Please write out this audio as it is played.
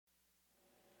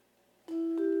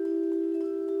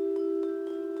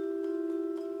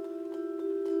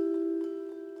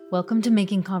Welcome to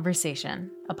Making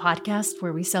Conversation, a podcast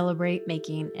where we celebrate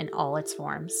making in all its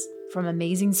forms. From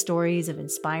amazing stories of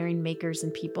inspiring makers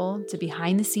and people to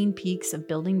behind-the-scene peaks of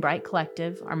Building Bright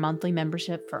Collective, our monthly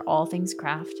membership for all things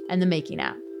craft, and the Making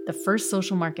app, the first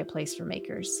social marketplace for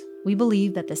makers. We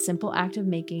believe that the simple act of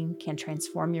making can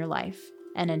transform your life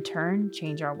and in turn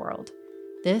change our world.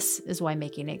 This is why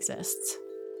making exists.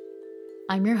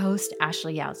 I'm your host,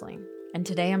 Ashley Yausling, and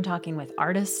today I'm talking with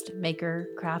artist, maker,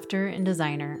 crafter, and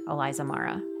designer Elīza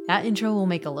Māra. That intro will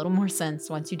make a little more sense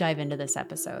once you dive into this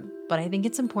episode, but I think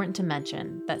it's important to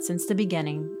mention that since the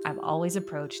beginning, I've always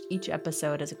approached each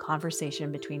episode as a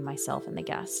conversation between myself and the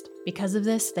guest. Because of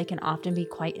this, they can often be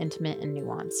quite intimate and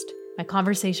nuanced. My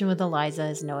conversation with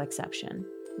Elīza is no exception.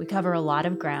 We cover a lot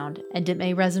of ground, and it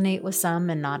may resonate with some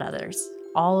and not others,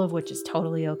 all of which is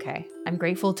totally okay. I'm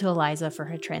grateful to Elīza for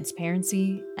her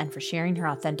transparency and for sharing her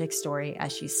authentic story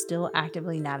as she's still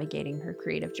actively navigating her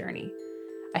creative journey.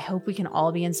 I hope we can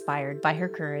all be inspired by her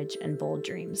courage and bold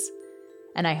dreams.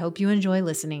 And I hope you enjoy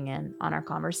listening in on our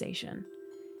conversation.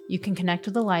 You can connect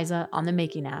with Elīza on the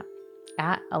Making app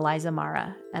at Elīza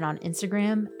Māra and on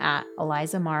Instagram at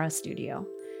Elīza Māra Studio.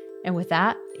 And with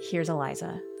that, here's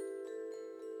Elīza.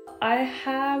 I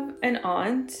have an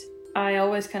aunt. I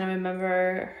always kind of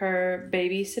remember her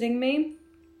babysitting me,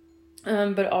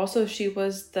 but also she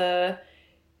was the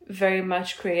very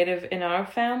much creative in our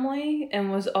family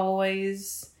and was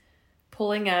always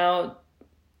pulling out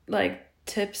like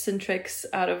tips and tricks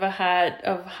out of a hat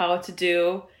of how to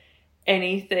do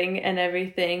anything and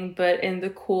everything, but in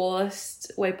the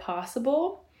coolest way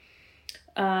possible.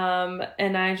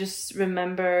 And I just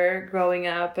remember growing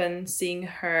up and seeing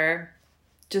her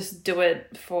just do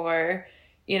it for,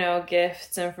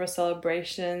 gifts and for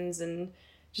celebrations, and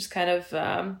just kind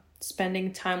of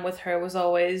spending time with her was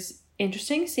always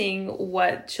interesting, seeing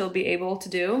what she'll be able to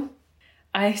do.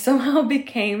 I somehow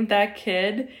became that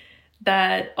kid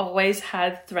that always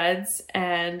had threads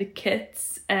and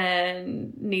kits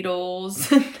and needles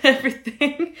and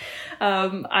everything.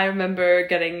 I remember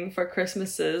getting for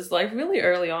Christmases, like really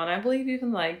early on, I believe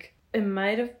even like, it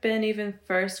might have been even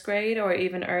first grade or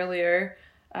even earlier.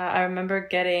 I remember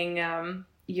getting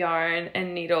yarn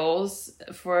and needles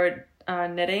for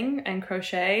knitting and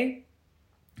crochet.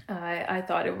 I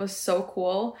thought it was so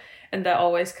cool, and that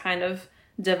always kind of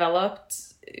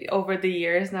developed over the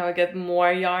years. Now I get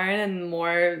more yarn and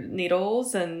more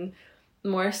needles and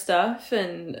more stuff,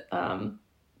 and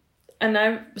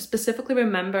I specifically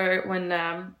remember when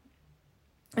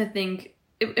I think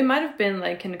it might have been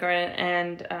like kindergarten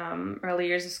and early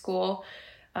years of school.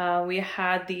 We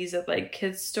had these at like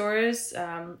kids stores,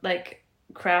 like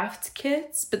craft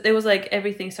kits, but there was like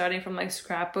everything starting from like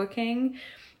scrapbooking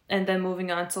and then moving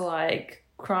on to like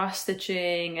cross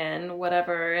stitching and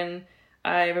whatever. And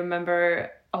I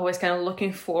remember always kind of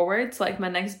looking forward to like my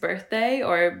next birthday,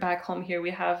 or back home here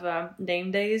we have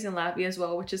name days in Latvia as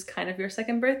well, which is kind of your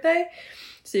second birthday,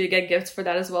 so you get gifts for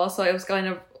that as well. So I was kind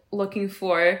of looking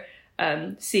for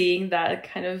seeing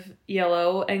that kind of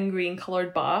yellow and green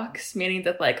colored box, meaning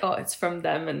that like, oh, it's from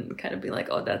them, and kind of being like,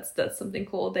 oh, that's something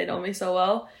cool. They know me so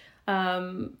well.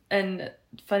 And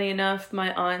funny enough,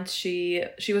 my aunt, she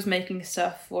was making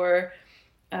stuff for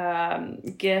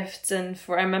gifts, and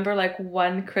I remember like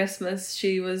one Christmas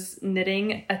she was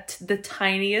knitting the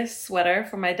tiniest sweater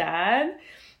for my dad,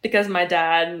 because my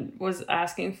dad was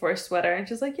asking for a sweater, and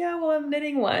she's like, yeah, well, I'm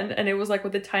knitting one. And it was like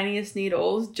with the tiniest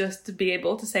needles, just to be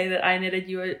able to say that I knitted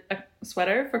you a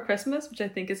sweater for Christmas, which I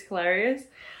think is hilarious.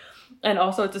 And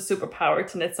also it's a superpower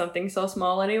to knit something so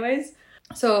small anyways.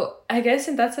 So I guess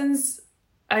in that sense,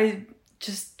 I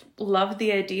just love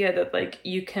the idea that like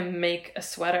you can make a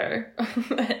sweater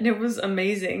and it was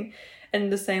amazing.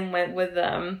 And the same went with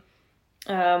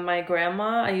my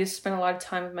grandma. I used to spend a lot of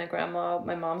time with my grandma,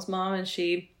 my mom's mom, and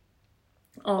she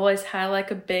always had like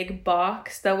a big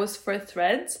box that was for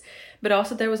threads, but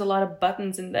also there was a lot of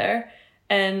buttons in there.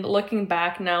 And looking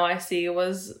back now, I see it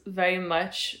was very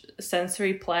much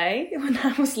sensory play when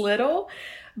I was little.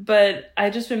 But I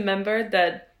just remembered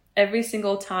that every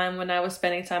single time when I was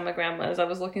spending time with grandma's, I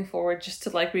was looking forward just to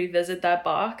like revisit that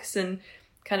box and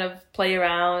kind of play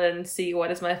around and see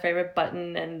what is my favorite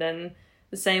button. And then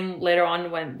the same later on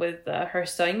went with her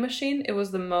sewing machine. It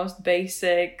was the most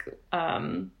basic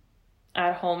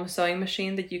at-home sewing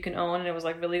machine that you can own, and it was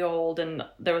like really old, and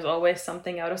there was always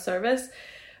something out of service.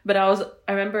 But I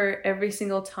remember every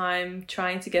single time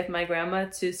trying to get my grandma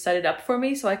to set it up for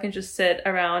me so I can just sit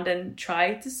around and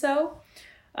try to sew.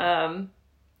 And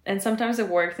sometimes it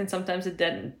worked and sometimes it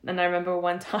didn't. And I remember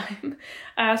one time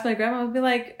I asked my grandma, I'd be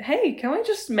like, hey, can we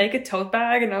just make a tote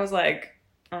bag? And I was like,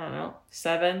 I don't know,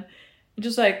 7.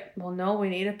 just like, well, no, we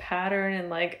need a pattern, and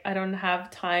like, I don't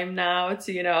have time now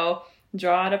to,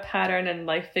 draw out a pattern and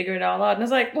like figure it all out. And I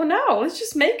was like, well, no, let's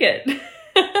just make it.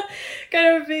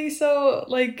 Kind of being so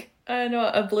like, I don't know,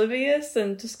 oblivious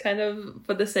and just kind of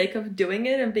for the sake of doing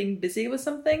it and being busy with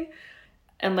something.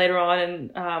 And later on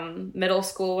in middle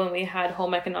school, when we had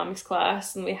home economics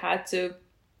class and we had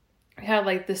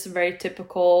like this very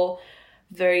typical,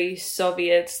 very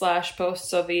Soviet /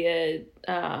 post-Soviet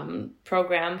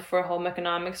program for home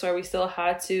economics, where we still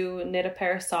had to knit a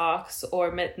pair of socks or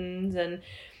mittens, and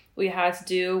we had to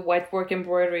do white work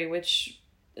embroidery, which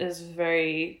is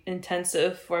very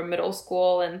intensive for middle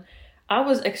school. And I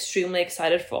was extremely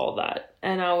excited for all that.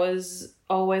 And I was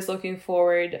always looking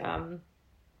forward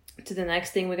to the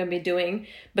next thing we're going to be doing.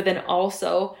 But then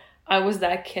also, I was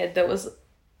that kid that was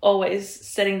always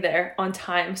sitting there on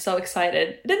time, so excited.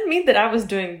 It didn't mean that I was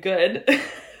doing good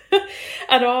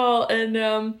at all. And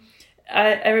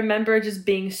I remember just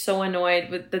being so annoyed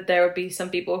with that there would be some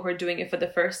people who are doing it for the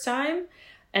first time,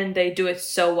 and they do it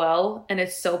so well, and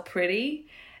it's so pretty.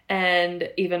 And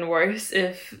even worse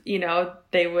if,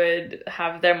 they would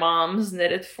have their moms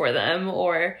knit it for them,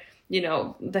 or,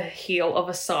 the heel of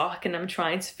a sock, and I'm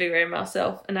trying to figure it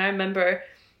myself. And I remember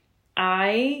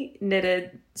I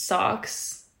knitted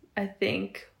socks, I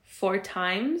think 4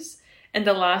 times. And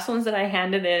the last ones that I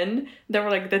handed in, they were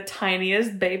like the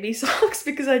tiniest baby socks,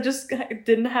 because I just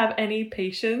didn't have any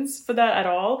patience for that at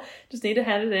all. Just need to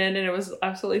hand it in, and it was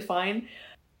absolutely fine.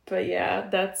 But yeah,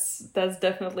 that's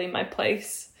definitely my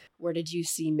place. Where did you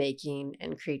see making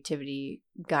and creativity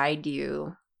guide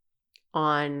you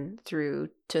on through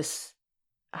to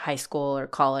high school or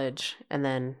college? And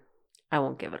then I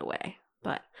won't give it away,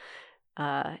 but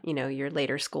your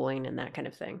later schooling and that kind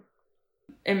of thing.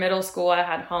 In middle school, I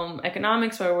had home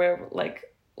economics, where we're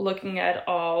like looking at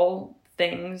all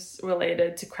things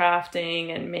related to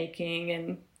crafting and making,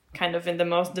 and kind of in the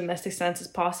most domestic sense as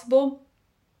possible.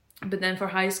 But then for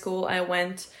high school, I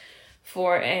went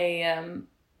for a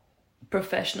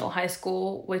professional high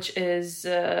school, which is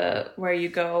where you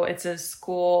go. It's a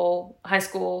high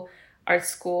school, art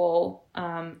school,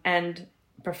 and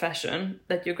profession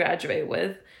that you graduate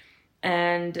with.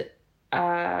 And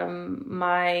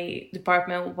my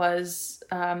department was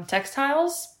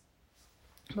textiles,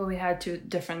 but we had 2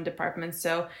 different departments.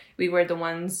 So we were the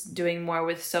ones doing more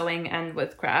with sewing and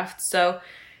with craft. So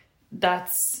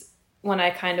that's when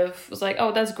I kind of was like,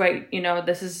 oh, that's great.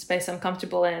 This is a space I'm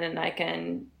comfortable in, and I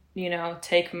can,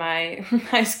 take my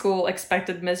high school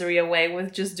expected misery away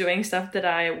with just doing stuff that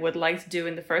I would like to do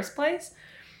in the first place.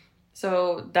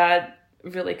 So that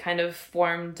really kind of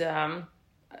formed, I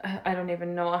don't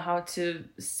even know how to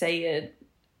say it,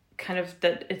 kind of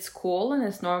that it's cool and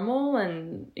it's normal,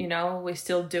 and, we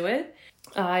still do it.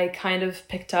 I kind of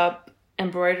picked up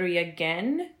embroidery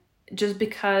again, just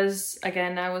because,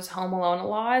 again, I was home alone a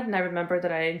lot, and I remember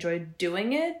that I enjoyed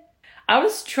doing it. I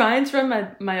was trying to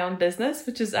run my own business,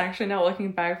 which is actually, now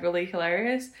looking back, really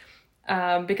hilarious,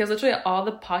 because literally all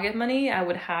the pocket money I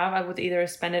would have, I would either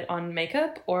spend it on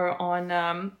makeup or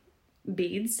on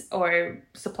beads or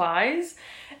supplies.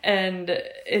 And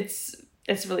it's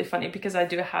really funny, because I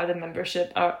do have the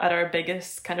membership at our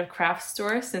biggest kind of craft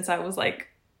store since I was like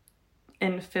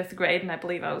in 5th grade, and I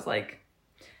believe I was like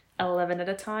 11 at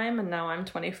a time, and now I'm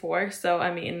 24. So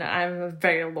I mean, I'm a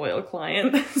very loyal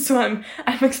client. So I'm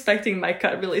expecting my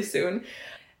cut really soon.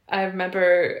 I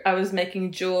remember I was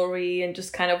making jewelry and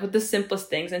just kind of with the simplest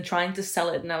things and trying to sell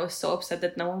it, and I was so upset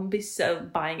that no one would be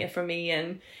buying it from me.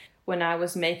 And when I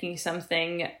was making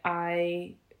something,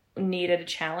 I needed a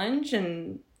challenge,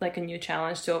 and like a new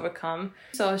challenge to overcome.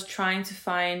 So I was trying to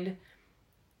find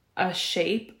a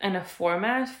shape and a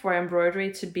format for embroidery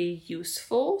to be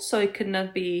useful, so it could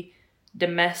not be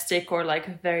domestic or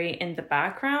like very in the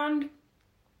background.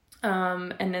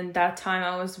 And in that time,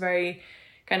 I was very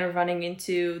kind of running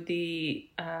into the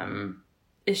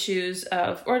issues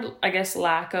of, or I guess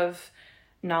lack of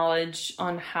knowledge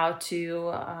on how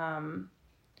to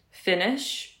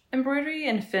finish embroidery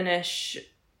and finish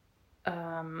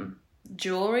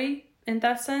jewelry in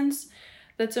that sense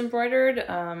that's embroidered,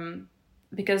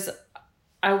 because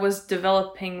I was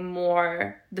developing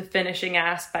more the finishing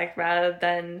aspect rather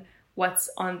than what's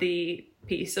on the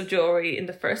piece of jewelry in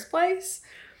the first place.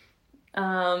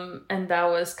 And that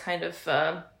was kind of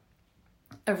a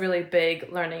really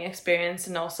big learning experience.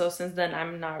 And also since then,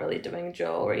 I'm not really doing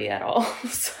jewelry at all.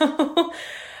 So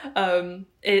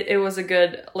it was a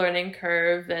good learning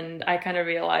curve. And I kind of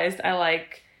realized I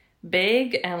like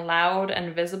big and loud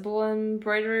and visible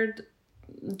embroidered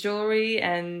jewelry,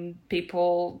 and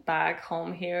people back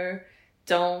home here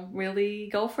don't really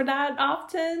go for that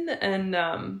often.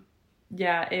 And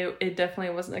yeah, it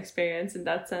definitely was an experience in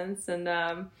that sense.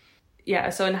 And yeah,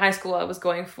 so in high school I was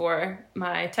going for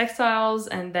my textiles,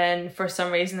 and then for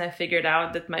some reason I figured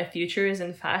out that my future is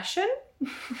in fashion,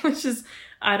 which is,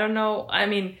 I don't know, I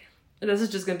mean, this is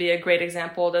just going to be a great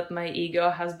example that my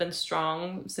ego has been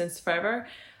strong since forever.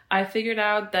 I figured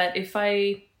out that if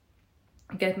I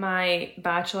get my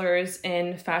bachelor's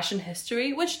in fashion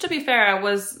history, which to be fair, I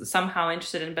was somehow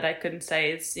interested in, but I couldn't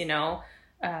say it's,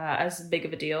 as big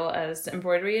of a deal as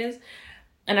embroidery is.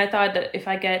 And I thought that if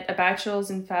I get a bachelor's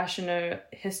in fashion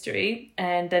history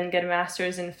and then get a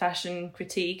master's in fashion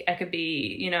critique, I could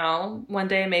be, one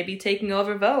day maybe taking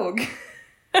over Vogue,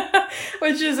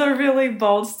 which is a really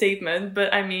bold statement.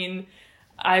 But I mean,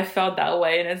 I felt that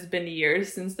way, and it's been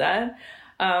years since that.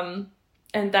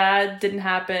 And that didn't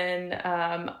happen.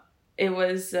 It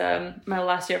was my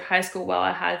last year of high school. Well,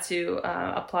 I had to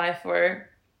apply for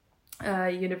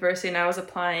university, and I was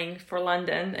applying for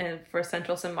London and for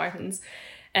Central St. Martin's.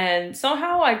 And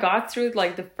somehow I got through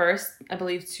like the first, I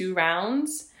believe, 2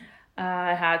 rounds.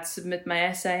 I had to submit my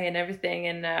essay and everything.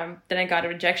 And then I got a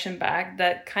rejection back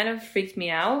that kind of freaked me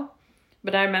out.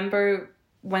 But I remember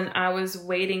when I was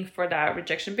waiting for that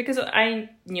rejection, because I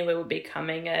knew it would be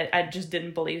coming. I just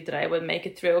didn't believe that I would make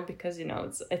it through because,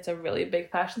 it's a really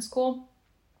big fashion school.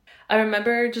 I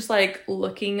remember just like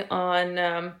looking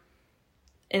on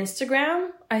Instagram.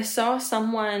 I saw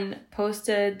someone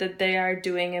posted that they are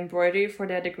doing embroidery for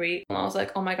their degree. And I was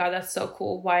like, oh my God, that's so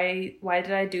cool. Why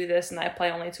did I do this? And I apply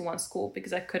only to one school,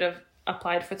 because I could have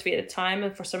applied for 3 at a time.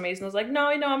 And for some reason I was like, no,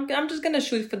 I'm just going to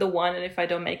shoot for the one. And if I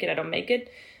don't make it, I don't make it,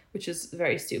 which is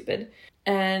very stupid.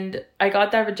 And I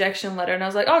got that rejection letter and I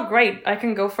was like, oh, great, I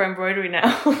can go for embroidery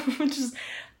now, which is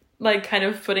like kind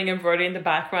of putting embroidery in the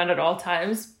background at all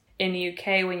times. In the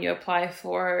UK, when you apply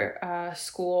for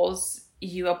schools,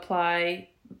 you apply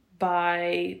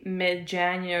by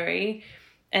mid-January,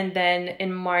 and then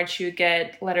in March you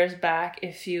get letters back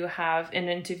if you have an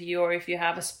interview or if you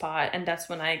have a spot. And that's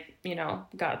when I,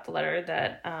 got the letter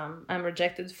that I'm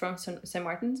rejected from St.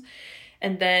 Martin's.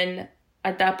 And then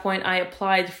at that point, I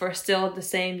applied for still the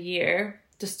same year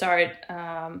to start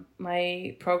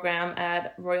my program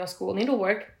at Royal School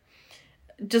Needlework.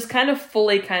 Just kind of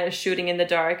fully shooting in the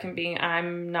dark and being,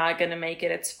 I'm not going to make it,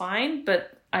 it's fine,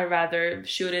 but I'd rather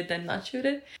shoot it than not shoot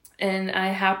it. And I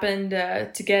happened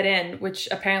to get in, which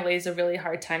apparently is a really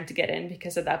hard time to get in,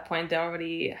 because at that point they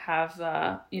already have,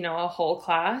 a whole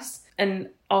class. And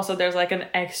also there's like an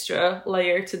extra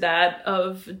layer to that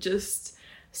of just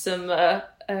some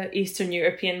Eastern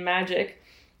European magic.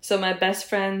 So my best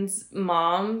friend's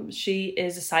mom, she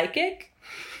is a psychic.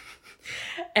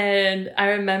 And I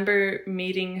remember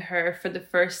meeting her for the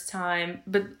first time,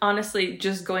 but honestly,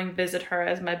 just going visit her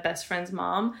as my best friend's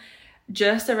mom,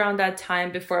 just around that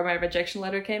time before my rejection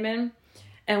letter came in.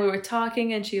 And we were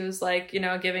talking, and she was like,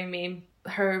 giving me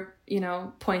her,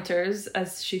 pointers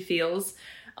as she feels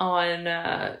on,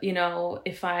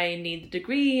 if I need a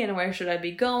degree and where should I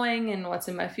be going and what's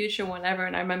in my future, whatever.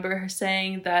 And I remember her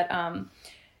saying that,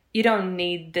 you don't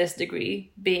need this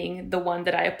degree, being the one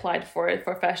that I applied for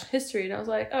fashion history. And I was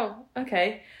like, oh,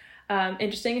 okay.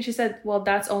 Interesting. And she said, well,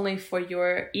 that's only for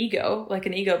your ego, like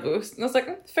an ego boost. And I was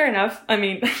like, fair enough. I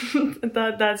mean,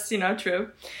 that's,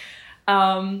 true.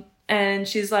 And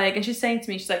she's saying to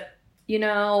me, she's like,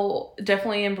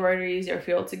 definitely embroidery is your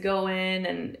field to go in,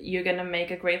 and you're going to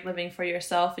make a great living for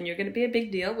yourself, and you're going to be a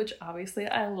big deal, which obviously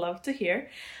I love to hear.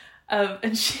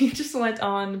 And she just went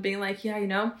on being like,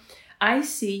 yeah, I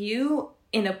see you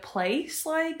in a place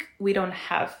like we don't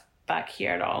have back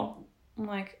here at all. I'm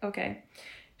like, okay.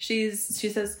 She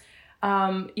says,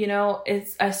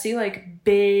 I see like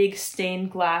big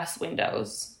stained glass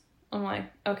windows. I'm like,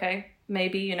 okay,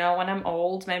 maybe, when I'm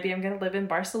old, maybe I'm going to live in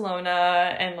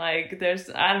Barcelona. And like,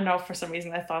 I don't know, for some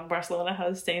reason I thought Barcelona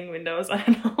has stained windows. I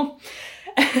don't know.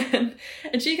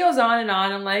 And she goes on and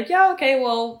on. I'm like, yeah, okay,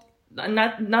 well, I'm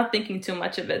not thinking too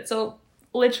much of it. So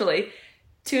literally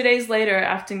 2 days later,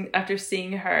 after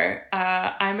seeing her,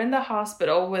 I'm in the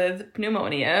hospital with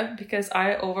pneumonia because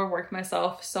I overworked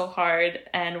myself so hard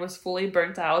and was fully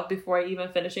burnt out before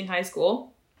even finishing high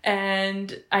school.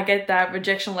 And I get that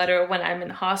rejection letter when I'm in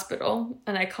the hospital,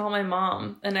 and I call my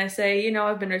mom and I say,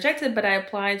 I've been rejected, but I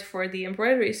applied for the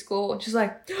embroidery school. And she's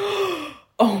like,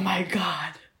 oh my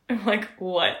God. I'm like,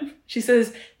 what? She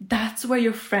says, that's where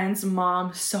your friend's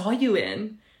mom saw you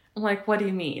in. I'm like, what do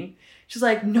you mean? She's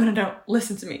like, no,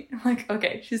 listen to me. I'm like,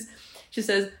 okay. She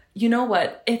says, you know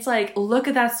what? It's like, look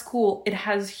at that school. It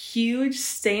has huge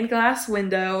stained glass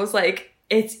windows. Like,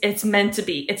 it's meant to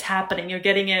be. It's happening. You're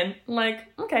getting in. I'm like,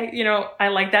 okay. I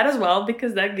like that as well,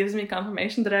 because that gives me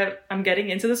confirmation that I'm getting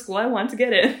into the school I want to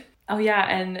get in. Oh yeah,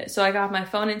 and so I got my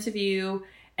phone interview,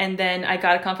 and then I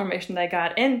got a confirmation that I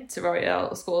got into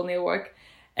Royal School of New York,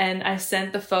 and I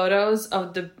sent the photos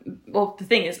of the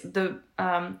thing is, the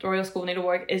Royal School of New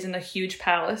York is in a huge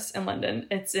palace in London.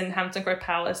 It's in Hampton Court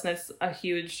Palace, and it's a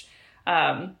huge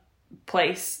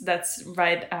place that's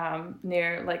right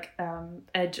near like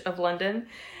edge of London.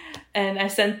 And I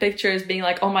sent pictures being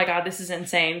like, oh my God, this is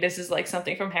insane. This is like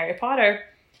something from Harry Potter.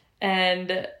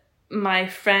 And my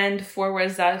friend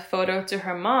forwards that photo to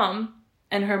her mom,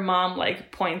 and her mom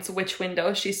like points which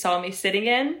window she saw me sitting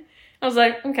in. I was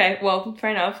like, okay, well,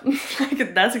 fair enough.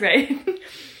 Like, that's great.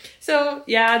 So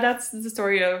yeah, that's the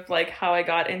story of like how I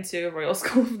got into Royal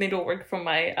School of Needlework for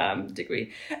my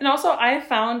degree. And also I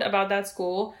found about that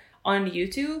school on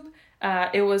YouTube.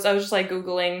 I was just like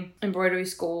Googling embroidery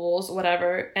schools,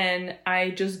 whatever. And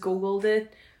I just Googled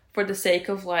it for the sake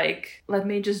of like, let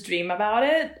me just dream about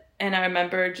it. And I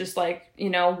remember just like,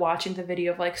 you know, watching the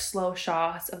video of like slow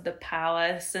shots of the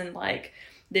palace and like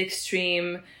the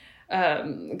extreme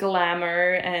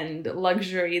glamour and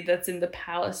luxury that's in the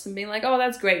palace, and being like, oh,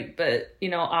 that's great, but you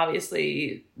know,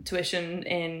 obviously tuition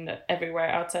in everywhere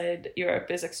outside Europe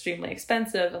is extremely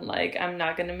expensive, and like I'm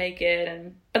not gonna make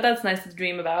it, but that's nice to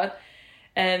dream about.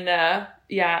 And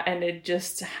and it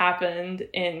just happened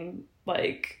in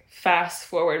like fast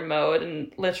forward mode,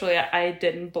 and literally I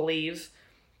didn't believe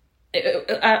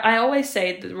it. I always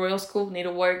say that the Royal School of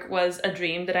Needlework was a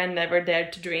dream that I never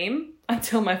dared to dream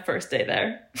until my first day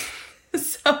there.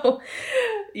 So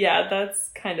yeah,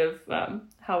 that's kind of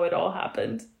how it all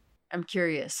happened. I'm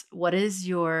curious, what is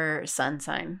your sun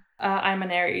sign? I'm an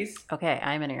Aries. Okay,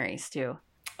 I'm an Aries too.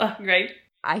 Oh, great.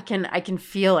 I can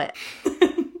feel it.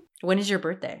 When is your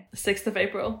birthday? 6th of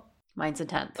April. Mine's the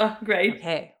 10th. Oh, great.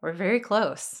 Okay, we're very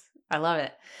close. I love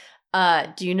it.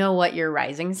 Do you know what your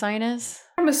rising sign is?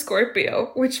 I'm a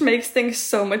Scorpio, which makes things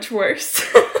so much worse.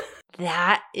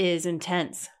 That is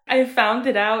intense. I found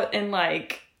it out in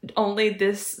like only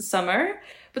this summer,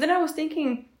 but then I was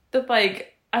thinking that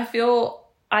like I feel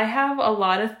I have a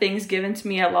lot of things given to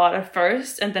me a lot at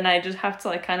first, and then I just have to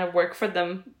like kind of work for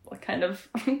them like kind of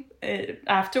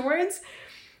afterwards.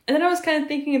 And then I was kind of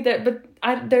thinking that,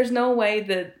 but there's no way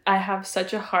that I have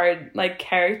such a hard like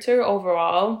character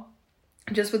overall,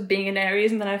 just with being an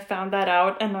Aries. And then I found that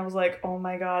out, and I was like, oh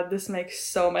my God, this makes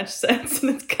so much sense,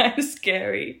 and it's kind of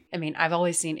scary. I mean, I've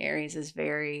always seen Aries as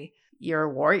you're a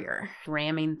warrior,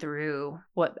 ramming through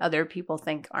what other people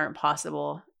think aren't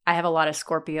possible. I have a lot of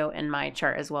Scorpio in my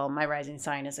chart as well. My rising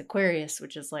sign is Aquarius,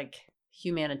 which is like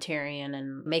humanitarian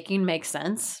and making make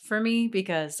sense for me,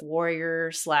 because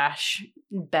warrior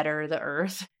 / better the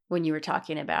earth. When you were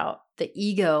talking about the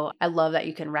ego, I love that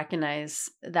you can recognize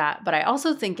that. But I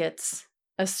also think it's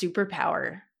a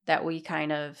superpower that we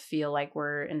kind of feel like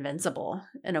we're invincible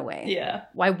in a way. Yeah.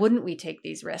 Why wouldn't we take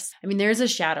these risks? I mean, there's a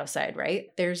shadow side,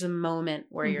 right? There's a moment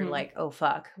where you're like, oh,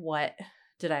 fuck, what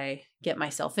did I get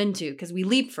myself into? Because we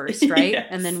leap first, right? Yes.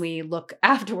 And then we look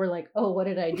after, we're like, oh, what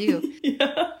did I do?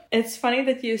 Yeah. It's funny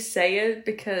that you say it,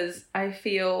 because I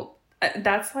feel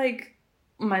that's like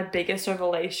my biggest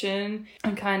revelation,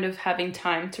 and kind of having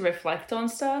time to reflect on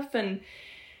stuff and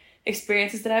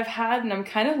experiences that I've had. And I'm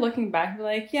kind of looking back and be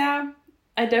like, yeah,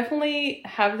 I definitely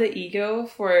have the ego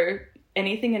for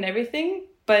anything and everything,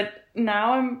 but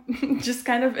now I'm just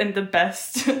kind of in the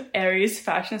best Aries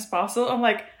fashion as possible. I'm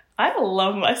like, I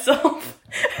love myself.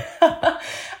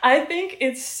 I think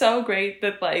it's so great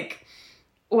that like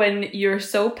when you're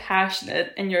so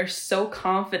passionate and you're so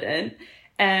confident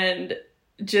and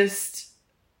just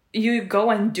you go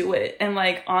and do it. And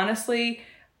like, honestly,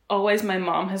 always my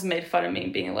mom has made fun of me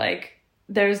being like,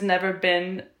 there's never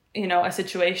been, you know, a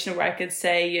situation where I could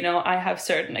say, you know, I have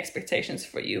certain expectations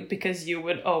for you, because you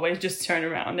would always just turn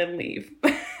around and leave.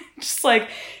 Just like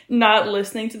not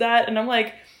listening to that. And I'm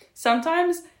like,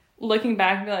 sometimes looking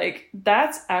back and be like,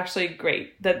 that's actually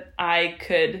great that I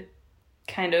could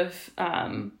kind of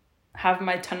have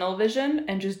my tunnel vision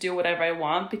and just do whatever I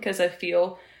want, because I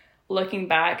feel looking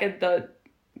back at the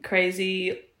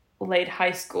crazy late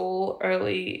high school,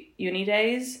 early uni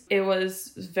days, it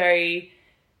was very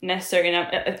necessary.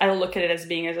 And I look at it as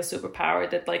being as a superpower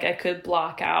that like I could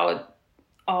block out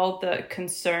all the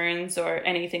concerns or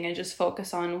anything and just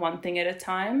focus on one thing at a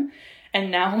time. And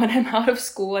now when I'm out of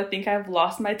school, I think I've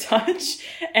lost my touch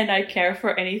and I care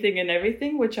for anything and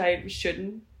everything, which I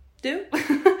shouldn't do.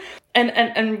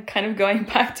 and kind of going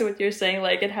back to what you're saying,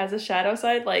 like it has a shadow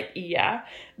side, like, yeah,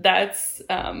 that's,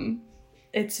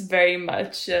 it's very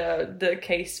much the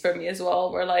case for me as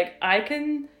well, where like I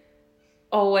can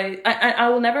always, I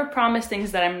will never promise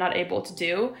things that I'm not able to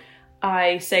do.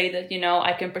 I say that, you know,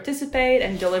 I can participate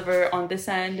and deliver on this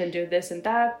end and do this and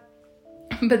that.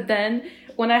 But then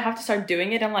when I have to start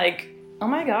doing it, I'm like, oh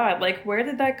my God, like, where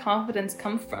did that confidence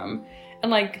come from?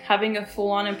 And like having a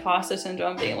full-on imposter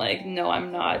syndrome, being like, no,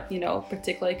 I'm not,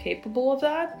 particularly capable of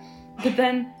that. But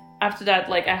then after that,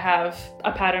 like, I have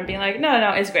a pattern being like,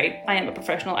 no, it's great. I am a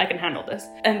professional. I can handle this.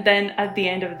 And then at the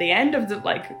end of the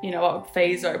like, a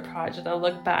phase or a project, I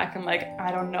look back and like,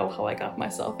 I don't know how I got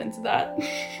myself into that.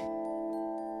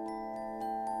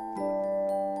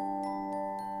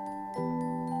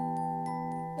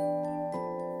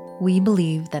 We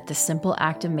believe that the simple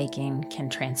act of making can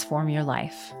transform your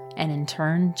life and in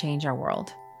turn change our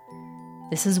world.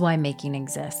 This is why making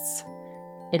exists.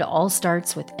 It all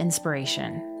starts with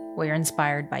inspiration. We're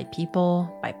inspired by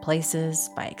people, by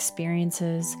places, by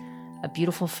experiences, a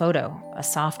beautiful photo, a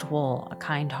soft wool, a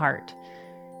kind heart.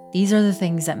 These are the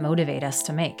things that motivate us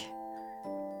to make.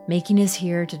 Making is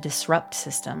here to disrupt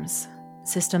systems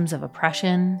of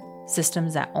oppression,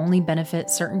 systems that only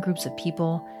benefit certain groups of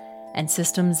people, and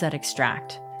systems that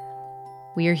extract.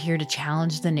 We are here to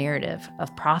challenge the narrative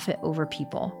of profit over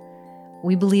people.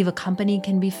 We believe a company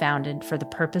can be founded for the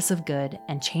purpose of good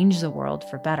and change the world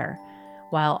for better,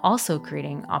 while also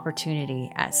creating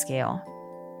opportunity at scale.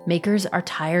 Makers are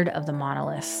tired of the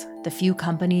monoliths, the few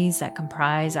companies that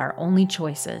comprise our only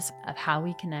choices of how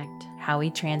we connect, how we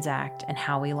transact, and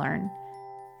how we learn.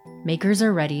 Makers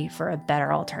are ready for a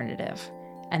better alternative,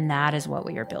 and that is what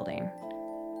we are building.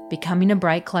 Becoming a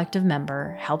Bright Collective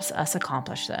member helps us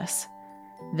accomplish this.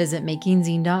 Visit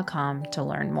makingzine.com to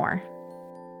learn more.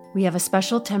 We have a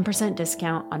special 10%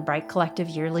 discount on Bright Collective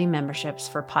yearly memberships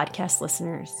for podcast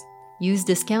listeners. Use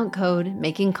discount code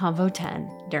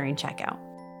MAKINGCONVO10 during checkout.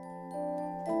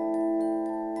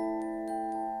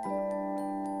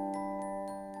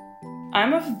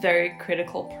 I'm a very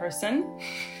critical person,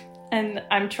 and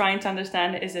I'm trying to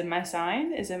understand, is it my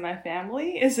sign? Is it my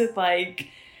family? Is it like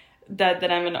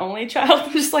that I'm an only child?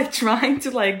 I'm just like trying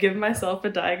to like give myself a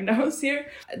diagnosis here.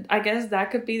 I guess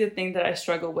that could be the thing that I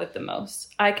struggle with the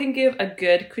most. I can give a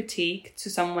good critique to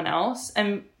someone else,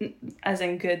 and as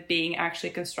in good being actually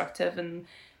constructive and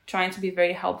trying to be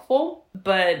very helpful,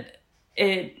 but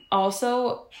it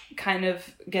also kind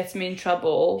of gets me in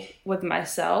trouble with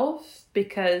myself,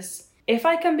 because if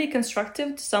I can be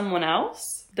constructive to someone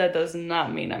else, that does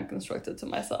not mean I'm constructive to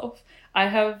myself. I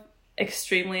have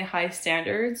extremely high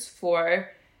standards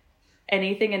for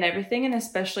anything and everything, and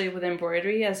especially with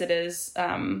embroidery, as it is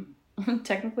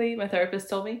technically, my therapist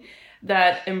told me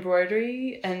that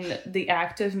embroidery and the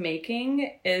act of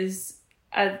making is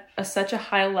at such a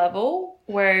high level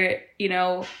where,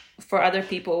 for other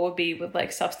people it would be with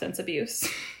like substance abuse.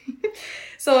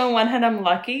 So on one hand I'm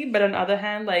lucky, but on the other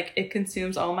hand, like, it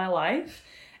consumes all my life,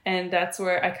 and that's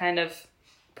where I kind of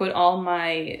put all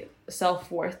my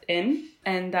self-worth in.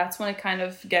 And that's when it kind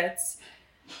of gets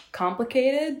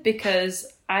complicated,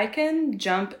 because I can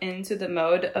jump into the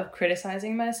mode of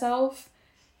criticizing myself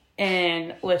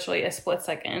in literally a split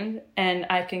second, and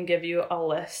I can give you a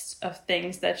list of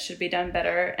things that should be done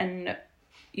better, and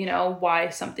why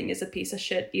something is a piece of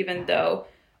shit, even though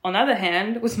on the other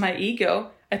hand, with my ego,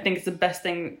 I think it's the best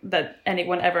thing that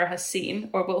anyone ever has seen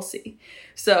or will see.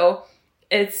 So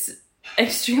it's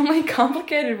extremely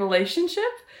complicated relationship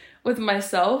with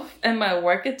myself and my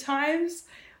work at times,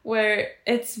 where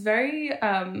it's very,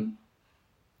 I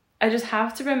just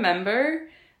have to remember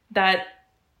that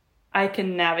I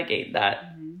can navigate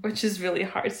that, which is really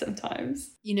hard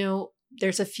sometimes.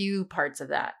 There's a few parts of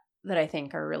that I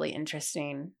think are really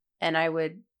interesting. And I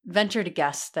would venture to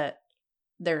guess that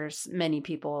there's many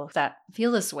people that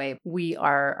feel this way. We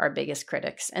are our biggest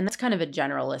critics. And that's kind of a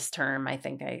generalist term. I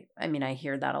think I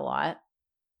hear that a lot.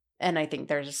 And I think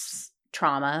there's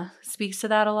trauma speaks to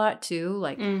that a lot too.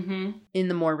 Like in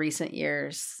the more recent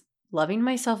years, loving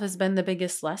myself has been the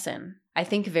biggest lesson. I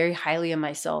think very highly of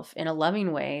myself in a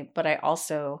loving way, but I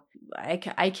also,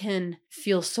 I can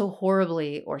feel so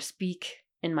horribly or speak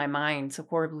in my mind so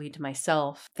horribly to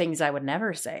myself, things I would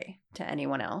never say to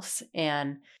anyone else.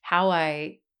 And how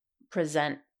I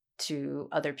present to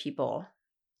other people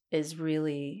is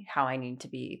really how I need to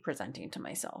be presenting to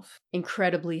myself.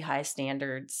 Incredibly high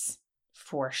standards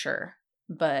for sure.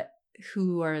 But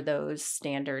who are those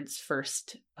standards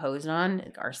first posed on?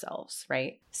 Ourselves,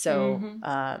 right? So,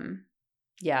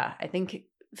 I think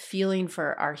feeling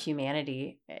for our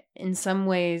humanity, in some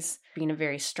ways, being a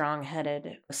very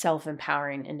strong-headed,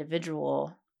 self-empowering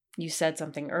individual. You said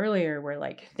something earlier where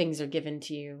like things are given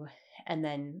to you and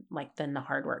then the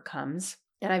hard work comes.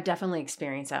 And I've definitely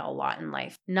experienced that a lot in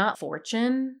life. Not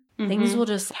fortune. Things will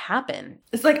just happen.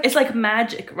 It's like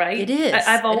magic, right? It is.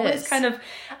 I've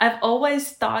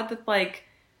always thought that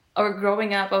or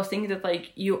growing up, I was thinking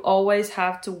that you always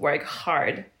have to work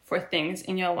hard for things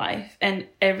in your life, and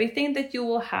everything that you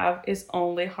will have is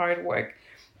only hard work.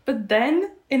 But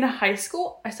then in high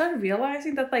school, I started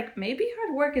realizing that like maybe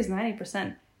hard work is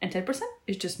 90% and 10%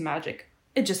 is just magic.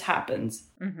 It just happens.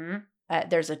 Mm-hmm.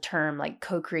 There's a term like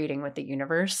co-creating with the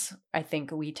universe. I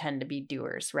think we tend to be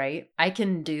doers, right? I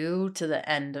can do to the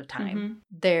end of time. Mm-hmm.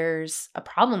 There's a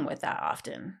problem with that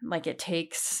often. Like it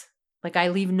takes, like I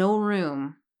leave no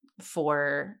room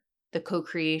for the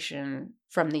co-creation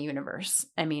from the universe.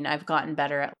 I mean, I've gotten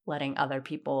better at letting other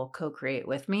people co-create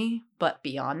with me, but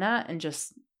beyond that and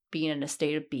just being in a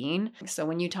state of being. So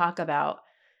when you talk about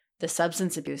the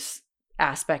substance abuse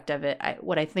aspect of it,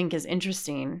 what I think is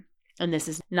interesting, and this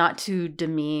is not to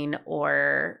demean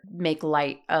or make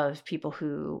light of people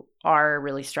who are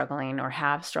really struggling or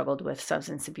have struggled with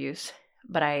substance abuse,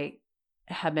 but I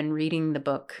have been reading the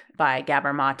book by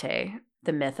Gabor Mate,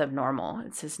 The Myth of Normal.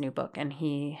 It's his new book, and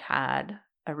he had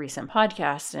a recent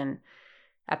podcast and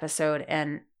episode,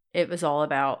 and it was all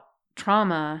about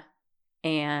trauma.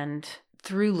 And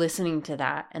through listening to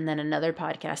that and then another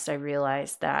podcast, I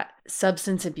realized that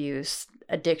substance abuse,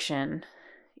 addiction,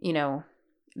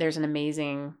 there's an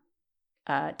amazing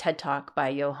TED Talk by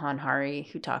Johann Hari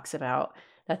who talks about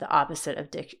that the opposite of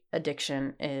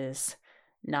addiction is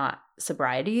not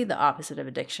sobriety. The opposite of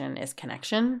addiction is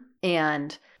connection.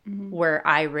 And where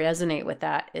I resonate with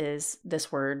that is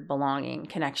this word belonging,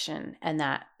 connection, and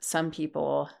that some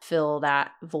people fill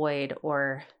that void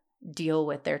or deal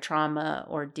with their trauma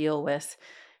or deal with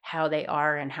how they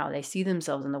are and how they see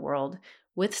themselves in the world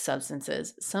with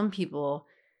substances. Some people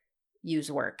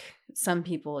use work. Some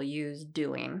people use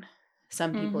doing.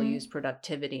 Some people use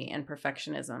productivity and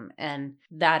perfectionism. And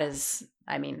that is,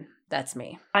 that's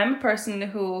me. I'm a person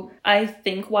who I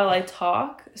think while I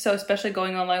talk, so especially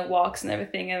going on like walks and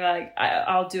everything, and like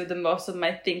I'll do the most of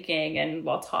my thinking and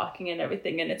while talking and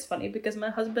everything. And it's funny because my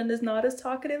husband is not as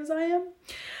talkative as I am.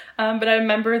 But I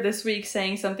remember this week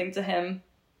saying something to him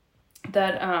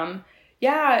that,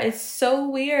 it's so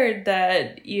weird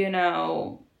that,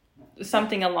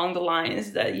 something along the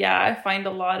lines that, I find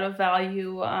a lot of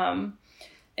value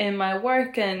in my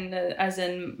work and as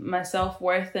in my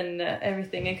self-worth and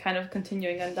everything, and kind of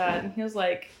continuing on that. And he was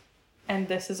like, and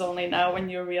this is only now when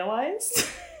you realized?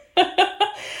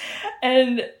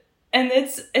 And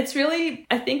it's really,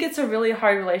 I think it's a really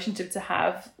hard relationship to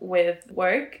have with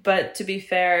work. But to be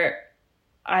fair,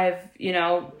 I've,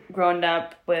 grown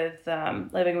up with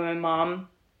living with my mom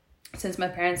since my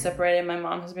parents separated. My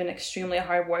mom has been extremely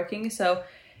hardworking. So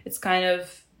it's kind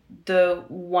of the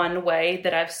one way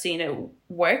that I've seen it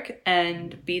work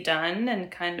and be done and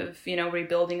kind of,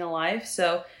 rebuilding a life.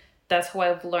 So that's how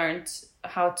I've learned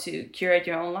how to curate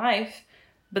your own life.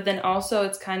 But then also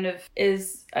it's kind of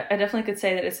I definitely could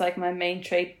say that it's like my main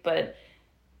trait. But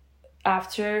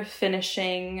after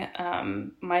finishing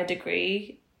my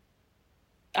degree,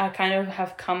 I kind of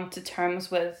have come to terms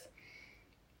with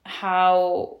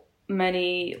how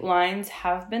many lines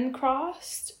have been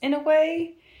crossed in a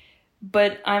way.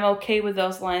 But I'm okay with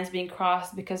those lines being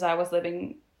crossed because I was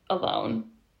living alone,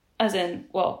 as in,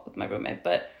 with my roommate,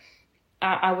 but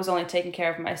I was only taking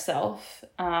care of myself.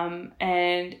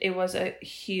 And it was a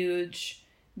huge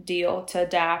deal to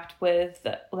adapt with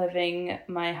living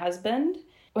my husband.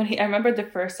 I remember the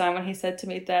first time when he said to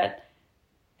me that,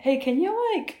 hey, can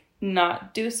you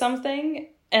not do something?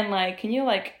 And can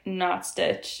you not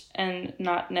stitch and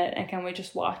not knit? And can we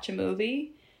just watch a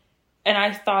movie? And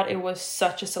I thought it was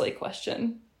such a silly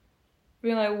question.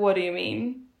 Being like, what do you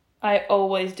mean? I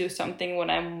always do something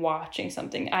when I'm watching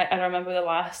something. I don't remember the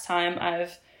last time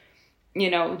I've,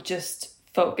 just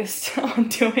focused on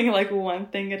doing one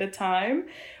thing at a time,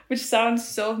 which sounds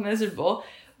so miserable.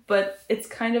 But it's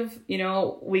kind of,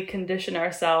 we condition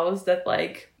ourselves that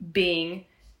being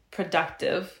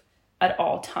productive at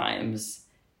all times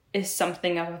is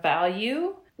something of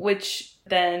value, which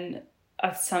then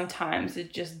sometimes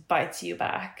it just bites you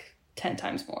back 10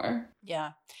 times more.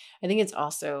 Yeah. I think it's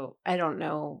also, I don't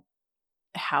know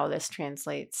how this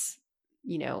translates,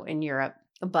 in Europe,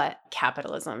 but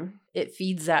capitalism, it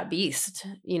feeds that beast,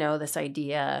 this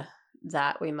idea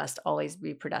that we must always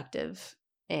be productive.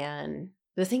 And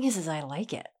the thing is I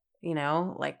like it,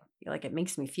 it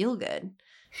makes me feel good.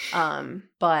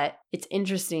 But it's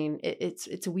interesting.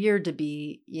 It's weird to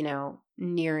be,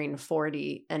 nearing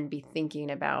 40 and be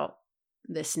thinking about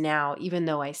this now, even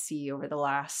though I see over the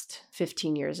last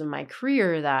 15 years of my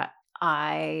career that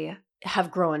I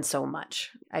have grown so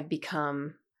much. I've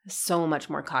become so much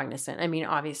more cognizant. I mean,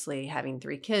 obviously having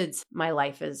 3 kids, my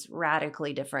life is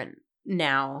radically different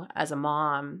now as a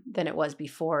mom than it was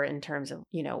before in terms of,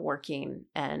 working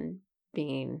and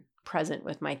being present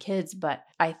with my kids. But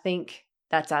I think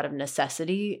that's out of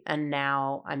necessity. And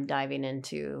now I'm diving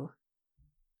into,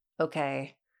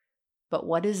 okay, but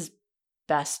what is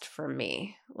best for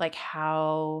me? Like,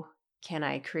 how can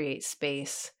I create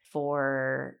space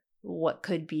for what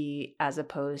could be as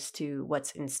opposed to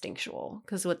what's instinctual?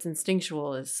 Because what's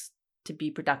instinctual is to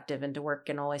be productive and to work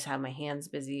and always have my hands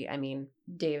busy. I mean,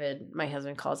 David, my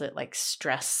husband, calls it like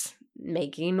stress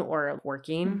making or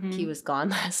working. He was gone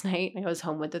last night. I was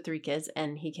home with the 3 kids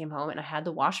and he came home and I had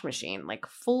the wash machine like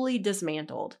fully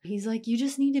dismantled. He's like, you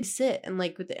just need to sit. And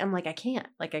like, I'm like, I can't.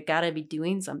 Like, I gotta be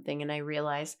doing something. And I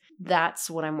realize that's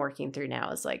what I'm working through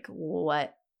now is like,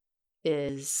 what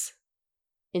is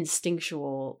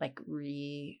instinctual, like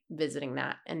revisiting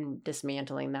that and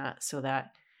dismantling that so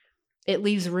that it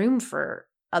leaves room for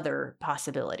other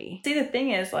possibility. See, the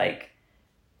thing is, like,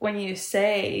 when you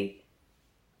say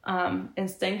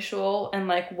instinctual and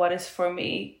like what is for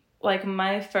me, like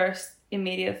my first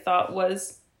immediate thought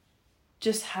was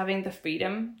just having the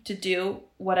freedom to do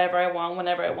whatever I want,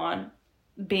 whenever I want,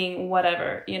 being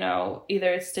whatever, you know,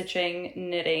 either it's stitching,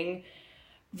 knitting,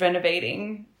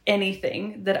 renovating,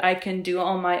 anything that I can do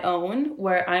on my own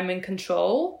where I'm in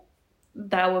control.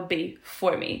 That would be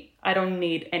for me. I don't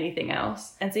need anything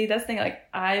else. And see, that's the thing, like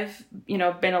I've, you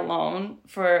know, been alone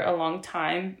for a long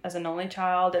time as an only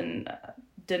child and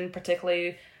didn't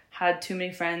particularly had too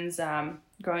many friends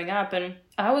growing up, and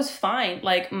I was fine.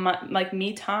 Like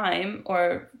me time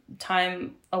or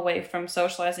time away from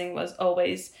socializing was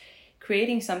always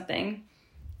creating something.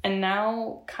 And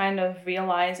now kind of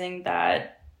realizing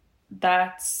that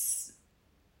that's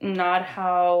not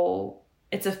how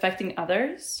it's affecting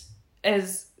others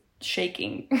is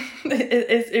shaking.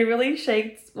 It really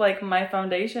shakes like my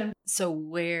foundation. So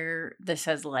where this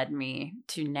has led me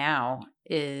to now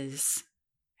is,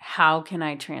 how can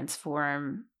I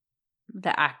transform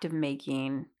the act of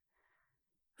making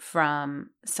from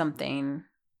something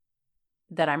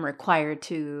that I'm required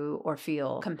to or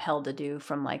feel compelled to do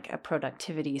from like a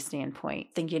productivity standpoint,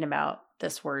 thinking about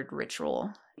this word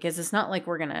ritual, because it's not like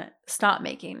we're going to stop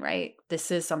making, right? This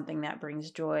is something that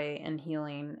brings joy and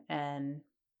healing and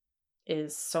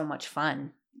is so much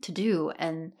fun to do.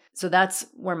 And so that's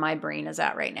where my brain is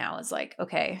at right now, is like,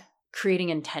 okay, creating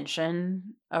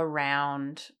intention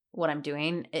around what I'm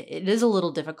doing. It is a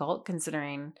little difficult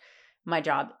considering my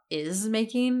job is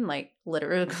making, like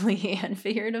literally and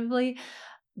figuratively.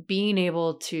 Being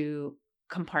able to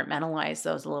compartmentalize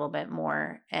those a little bit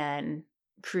more and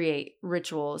create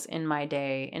rituals in my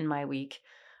day, in my week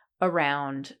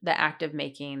around the act of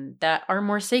making that are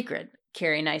more sacred.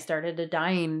 Carrie and I started a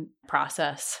dyeing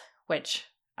process, which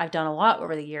I've done a lot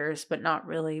over the years, but not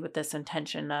really with this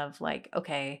intention of like,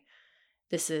 okay,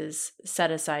 this is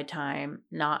set aside time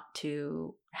not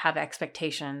to have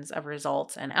expectations of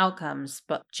results and outcomes,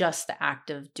 but just the act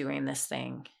of doing this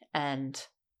thing and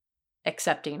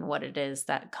accepting what it is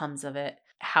that comes of it,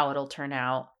 how it'll turn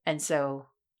out. And so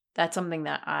that's something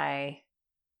that I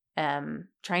am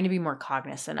trying to be more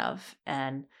cognizant of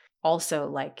and also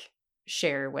like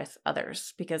share with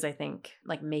others, because I think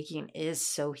like making is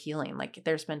so healing. Like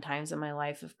there's been times in my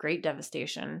life of great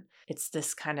devastation. It's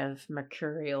this kind of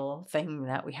mercurial thing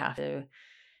that we have to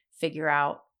figure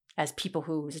out as people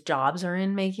whose jobs are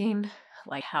in making,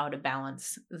 like how to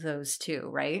balance those two,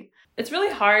 right? It's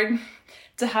really hard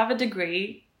to have a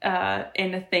degree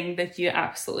in a thing that you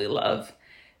absolutely love,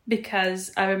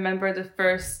 because I remember the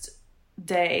first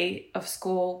day of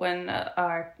school when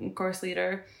our course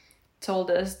leader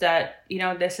told us that, you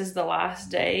know, this is the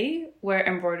last day where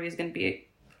embroidery is going to be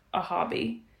a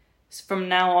hobby. So from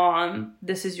now on,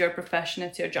 this is your profession,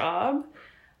 it's your job.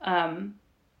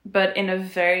 But in a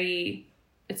very,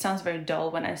 it sounds very dull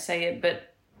when I say it,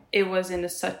 but it was in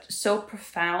so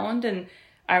profound. And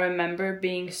I remember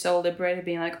being so liberated,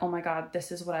 being like, oh my God,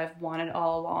 this is what I've wanted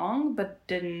all along, but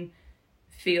didn't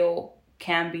feel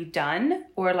can be done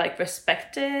or like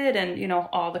respected, and, you know,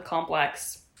 all the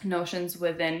complex notions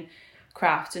within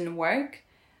craft and work.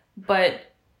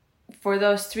 But for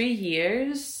those 3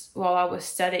 years while I was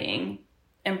studying,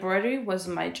 embroidery was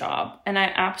my job and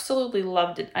I absolutely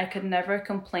loved it. I could never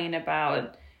complain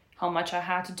about how much I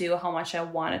had to do, how much I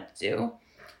wanted to do,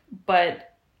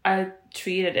 but I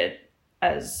treated it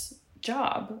as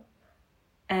job.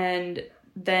 And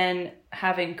then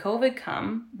having COVID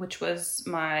come, which was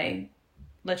my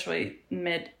literally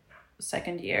mid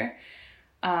second year,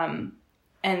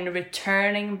 and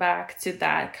returning back to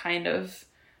that kind of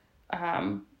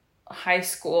high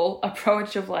school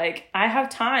approach of like, I have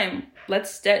time,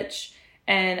 let's stitch.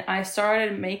 And I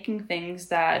started making things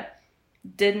that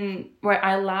where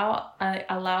I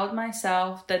allowed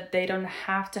myself that they don't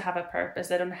have to have a purpose.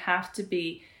 They don't have to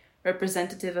be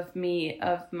representative of me,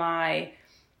 of my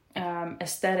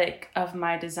aesthetic of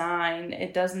my design.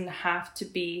 It doesn't have to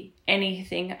be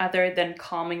anything other than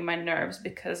calming my nerves,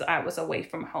 because I was away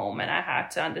from home and I had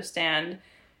to understand,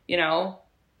 you know,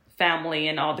 family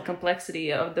and all the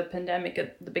complexity of the pandemic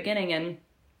at the beginning. And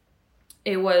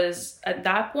it was at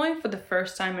that point, for the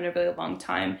first time in a really long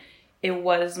time, it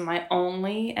was my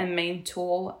only and main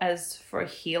tool as for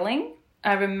healing.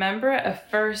 I remember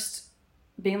at first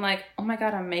being like, oh my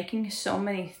God, I'm making so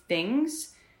many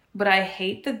things, but I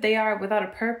hate that they are without a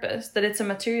purpose, that it's a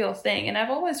material thing. And I've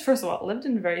always, first of all, lived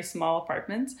in very small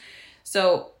apartments,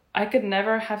 so I could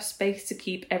never have space to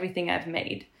keep everything I've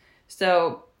made.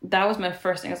 So that was my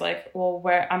first thing. I was like, well,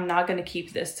 I'm not going to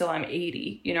keep this till I'm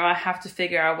 80. You know, I have to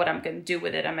figure out what I'm going to do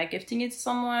with it. Am I gifting it to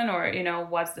someone, or, you know,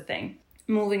 what's the thing?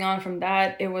 Moving on from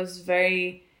that, it was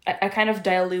I kind of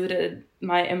diluted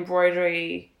my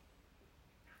embroidery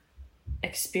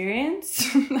experience,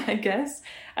 I guess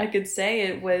I could say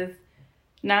it, with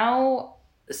now,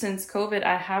 since COVID,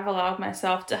 I have allowed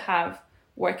myself to have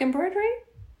work embroidery,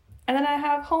 and then I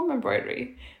have home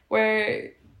embroidery,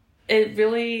 where it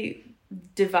really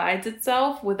divides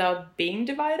itself without being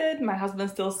divided. My husband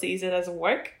still sees it as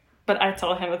work, but I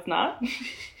tell him it's not.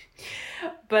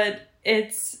 But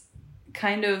it's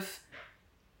kind of,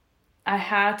 I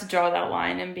had to draw that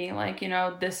line and being like, you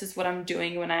know, this is what I'm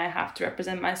doing when I have to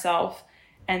represent myself.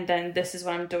 And then this is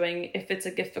what I'm doing if it's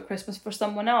a gift for Christmas for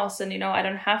someone else. And, you know, I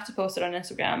don't have to post it on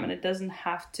Instagram, and it doesn't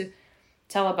have to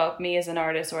tell about me as an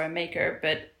artist or a maker,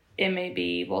 but it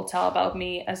maybe will tell about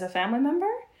me as a family member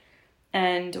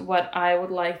and what I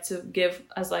would like to give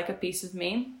as like a piece of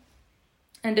me.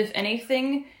 And if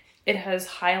anything, it has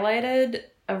highlighted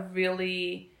a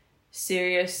really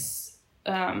serious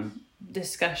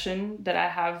discussion that I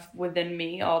have within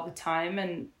me all the time.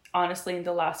 And honestly, in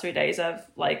the last 3 days, I've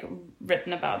like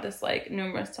written about this like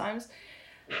numerous times,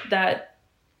 that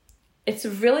it's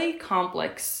a really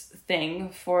complex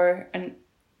thing for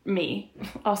me.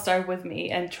 I'll start with me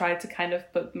and try to kind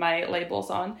of put my labels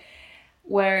on,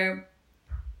 where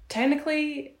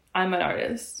technically I'm an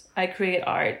artist. I create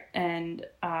art, and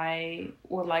I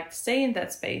would like to stay in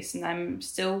that space, and I'm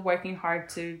still working hard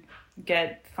to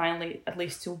get finally at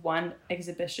least to one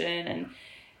exhibition and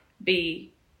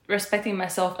be respecting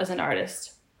myself as an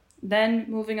artist. Then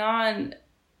moving on,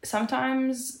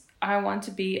 sometimes I want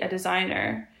to be a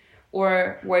designer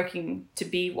or working to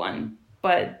be one,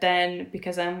 but then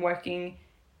because I'm working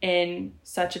in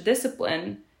such a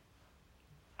discipline,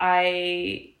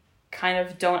 I kind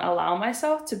of don't allow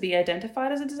myself to be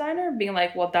identified as a designer, being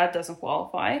like, well, that doesn't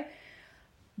qualify.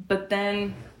 But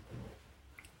then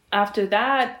after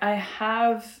that, I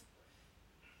have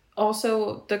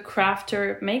also the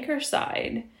crafter maker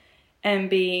side,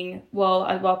 and being, well,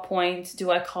 at what point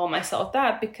do I call myself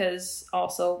that? Because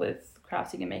also with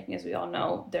crafting and making, as we all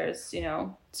know, there's, you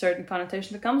know, certain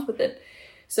connotation that comes with it.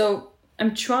 So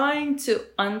I'm trying to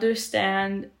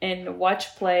understand in which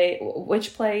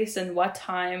place and what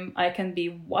time I can be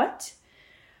what.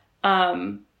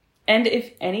 And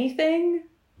if anything,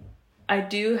 I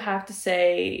do have to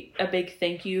say a big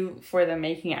thank you for the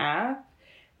Making app.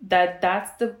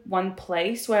 That's the one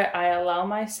place where I allow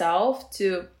myself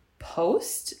to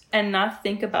post and not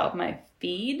think about my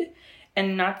feed,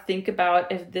 and not think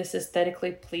about if this is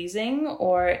aesthetically pleasing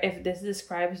or if this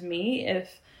describes me,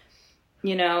 if,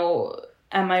 you know,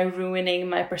 am I ruining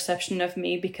my perception of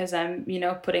me because I'm, you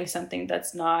know, putting something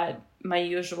that's not my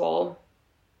usual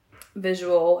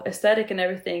visual aesthetic and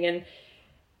everything. And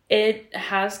it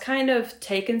has kind of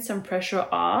taken some pressure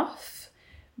off,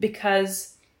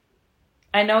 because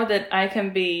I know that I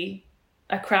can be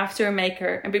a crafter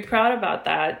maker and be proud about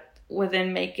that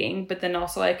within making, but then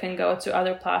also I can go to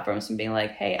other platforms and being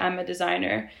like, hey, I'm a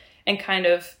designer, and kind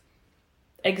of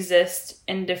exist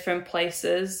in different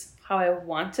places how I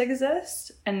want to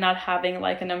exist, and not having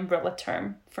like an umbrella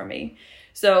term for me.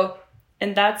 So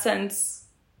in that sense,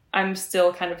 I'm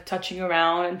still kind of touching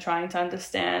around and trying to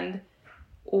understand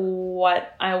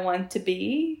what I want to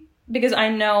be, because I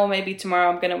know maybe tomorrow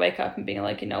I'm going to wake up and being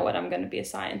like, you know what, I'm going to be a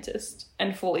scientist,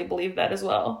 and fully believe that as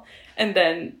well. And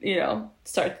then, you know,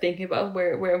 start thinking about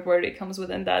where embroidery comes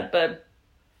within that. But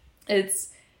it's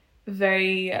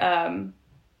very a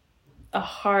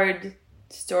hard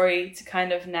story to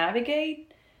kind of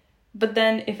navigate. But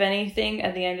then, if anything,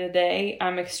 at the end of the day,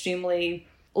 I'm extremely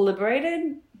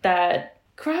liberated that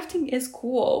crafting is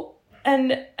cool.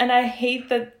 And I hate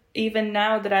that even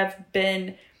now that I've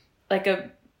been like a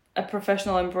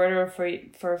professional embroiderer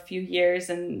for a few years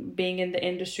and being in the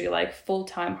industry like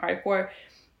full-time hardcore,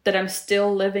 that I'm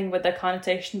still living with the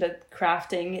connotation that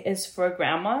crafting is for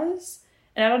grandmas.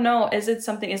 And I don't know, is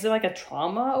it like a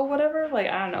trauma or whatever? Like,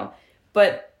 I don't know.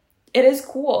 But it is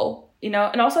cool. you know,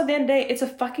 and also at the end of the day, it's a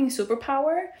fucking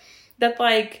superpower that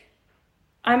like,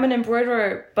 I'm an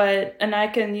embroiderer, and I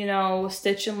can, you know,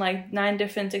 stitch in like 9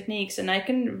 different techniques, and I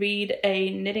can read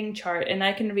a knitting chart, and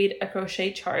I can read a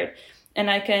crochet chart, and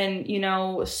I can, you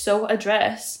know, sew a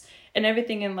dress and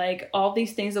everything. And like all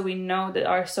these things that we know that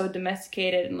are so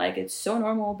domesticated and like, it's so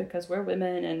normal because we're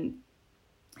women and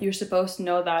you're supposed to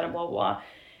know that and blah, blah.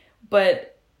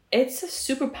 But it's a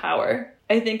superpower.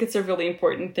 I think it's a really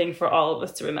important thing for all of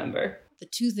us to remember. The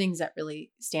 2 things that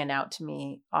really stand out to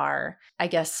me are, I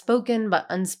guess, spoken but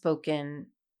unspoken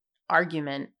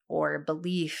argument or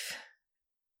belief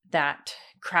that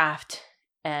craft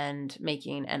and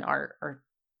making and art are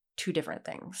 2 different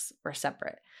things or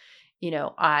separate. You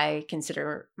know, I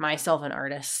consider myself an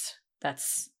artist.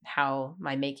 That's how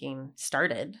my making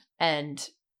started. And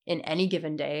in any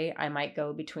given day, I might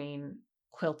go between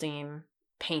quilting,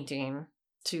 painting,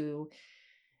 to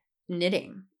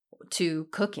knitting, to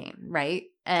cooking, right?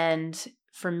 And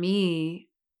for me,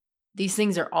 these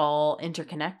things are all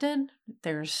interconnected.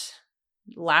 There's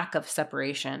lack of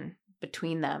separation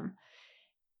between them.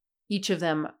 Each of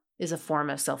them is a form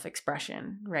of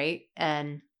self-expression, right?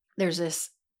 And there's this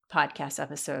podcast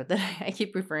episode that I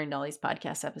keep referring to all these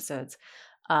podcast episodes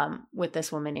with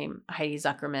this woman named Heidi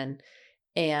Zuckerman.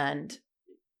 And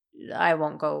I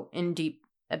won't go in deep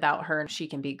about her. She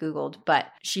can be Googled, but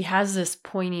she has this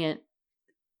poignant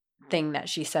thing that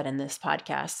she said in this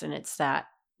podcast. And it's that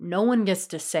no one gets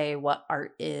to say what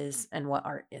art is and what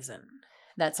art isn't.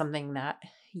 That's something that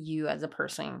you as a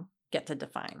person get to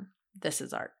define. This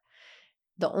is art.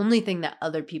 The only thing that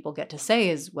other people get to say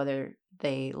is whether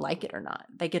they like it or not.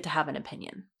 They get to have an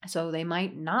opinion. So they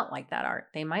might not like that art.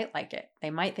 They might like it.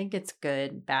 They might think it's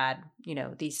good, bad, you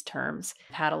know, these terms.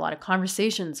 I've had a lot of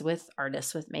conversations with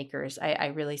artists, with makers. I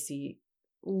really see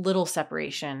little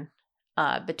separation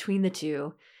between the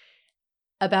 2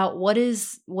 about what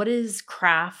is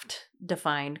craft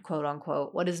defined, quote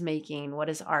unquote, what is making, what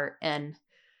is art. And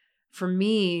for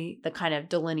me, the kind of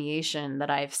delineation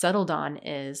that I've settled on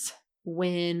is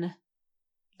when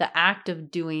the act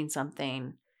of doing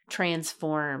something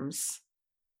transforms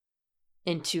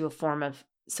into a form of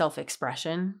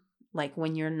self-expression, like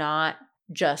when you're not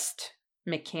just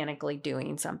mechanically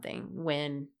doing something,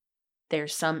 when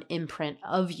there's some imprint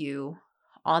of you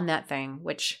on that thing,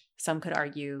 which some could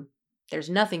argue there's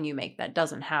nothing you make that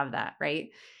doesn't have that, right?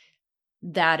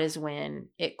 That is when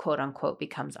it, quote unquote,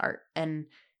 becomes art. And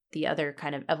the other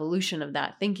kind of evolution of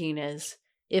that thinking is,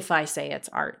 if I say it's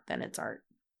art, then it's art.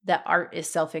 That art is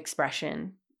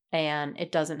self-expression, and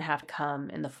it doesn't have to come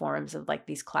in the forms of like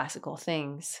these classical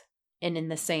things. And in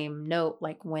the same note,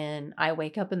 like when I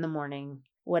wake up in the morning,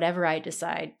 whatever I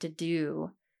decide to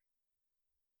do,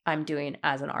 I'm doing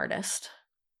as an artist.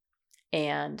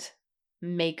 And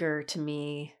maker to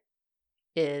me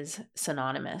is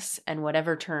synonymous. And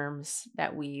whatever terms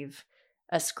that we've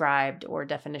ascribed or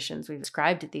definitions we've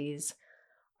ascribed to these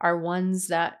are ones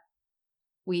that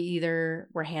we either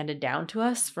were handed down to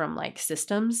us from like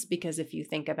systems, because if you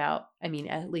think about, I mean,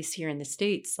 at least here in the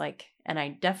States, like, and I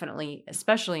definitely,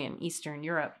 especially in Eastern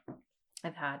Europe,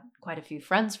 I've had quite a few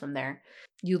friends from there.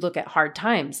 You look at hard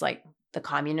times like the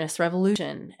communist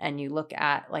revolution, and you look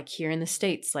at like here in the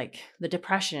States, like the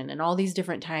Depression and all these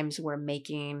different times where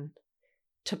making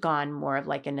took on more of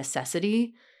like a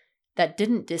necessity that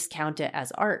didn't discount it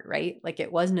as art, right? Like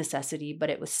it was necessity, but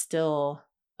it was still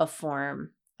a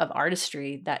form of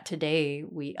artistry that today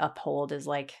we uphold as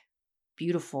like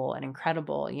beautiful and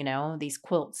incredible, you know, these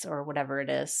quilts or whatever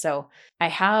it is. So I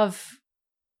have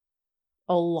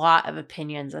a lot of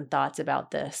opinions and thoughts about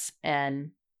this.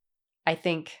 And I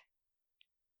think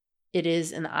it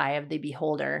is in the eye of the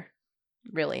beholder,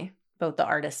 really, both the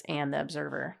artist and the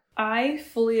observer. I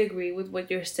fully agree with what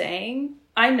you're saying.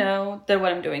 I know that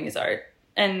what I'm doing is art.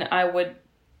 And I would,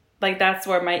 like, that's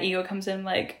where my ego comes in.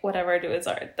 Like, whatever I do is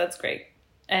art. That's great.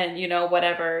 And, you know,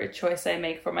 whatever choice I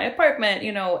make for my apartment,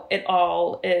 you know, it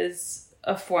all is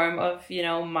a form of, you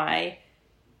know, my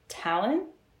talent,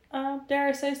 dare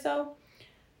I say so.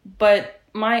 But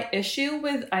my issue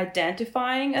with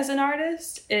identifying as an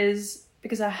artist is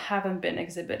because I haven't been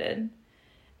exhibited.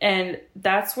 And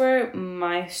that's where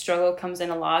my struggle comes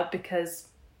in a lot, because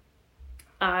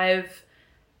I've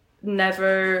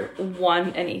never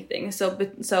won anything.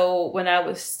 So when I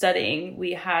was studying,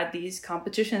 we had these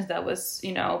competitions that was,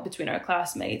 you know, between our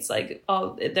classmates. Like,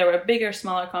 there were bigger,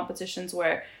 smaller competitions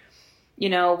where, you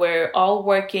know, we're all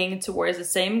working towards the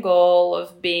same goal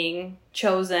of being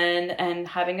chosen and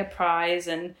having a prize.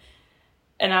 And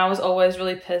I was always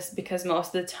really pissed, because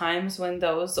most of the times when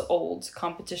those old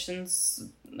competitions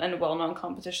and well-known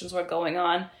competitions were going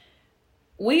on,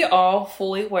 we all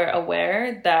fully were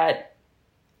aware that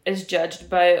is judged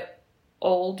by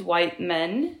old white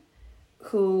men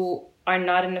who are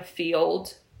not in the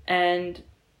field and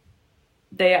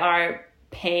they are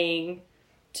paying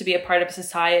to be a part of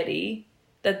society,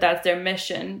 that's their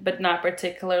mission, but not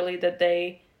particularly that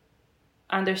they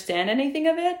understand anything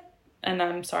of it. And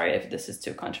I'm sorry if this is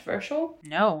too controversial.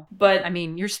 No. But I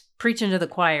mean, you're preaching to the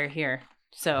choir here.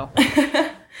 So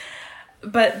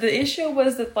but the issue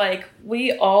was that like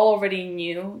we all already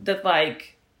knew that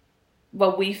like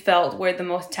what we felt were the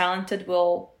most talented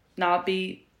will not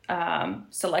be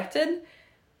selected,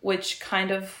 which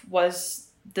kind of was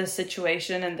the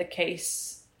situation and the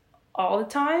case all the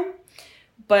time.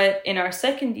 But in our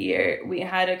second year, we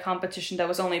had a competition that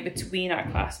was only between our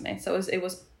classmates. So it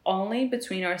was only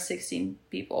between our 16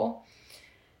 people.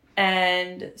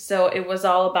 And so it was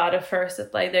all about at first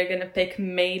that like they're going to pick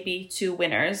maybe 2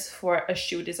 winners for a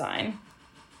shoe design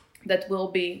that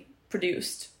will be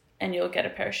produced and you'll get a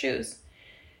pair of shoes.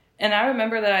 And I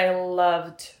remember that I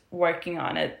loved working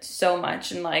on it so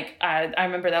much. And like, I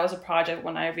remember that was a project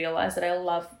when I realized that I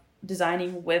love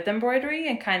designing with embroidery,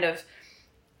 and kind of,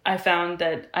 I found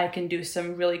that I can do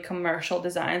some really commercial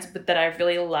designs, but that I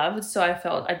really loved. So I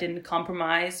felt I didn't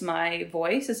compromise my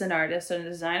voice as an artist and a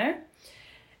designer.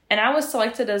 And I was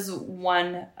selected as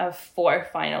one of 4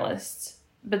 finalists,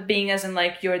 but being as in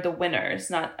like, you're the winners,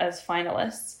 not as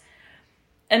finalists.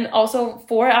 And also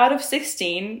 4 out of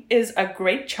 16 is a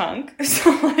great chunk.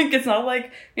 So like, it's not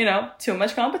like, you know, too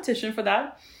much competition for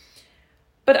that.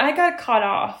 But I got caught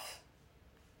off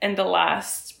in the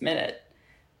last minute.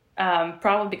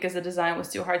 Probably because the design was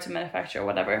too hard to manufacture or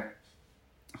whatever.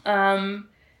 And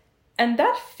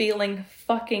that feeling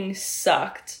fucking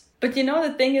sucked. But you know,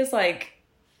 the thing is like,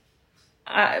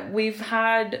 we've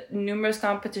had numerous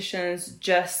competitions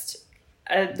just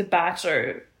at the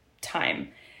bachelor time.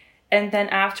 And then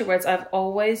afterwards, I've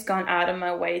always gone out of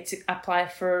my way to apply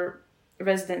for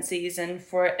residencies and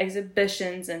for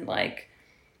exhibitions and like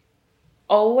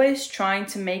always trying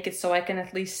to make it so I can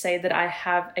at least say that I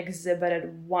have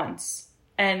exhibited once.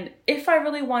 And if I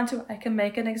really want to, I can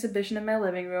make an exhibition in my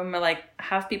living room or like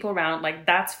have people around. Like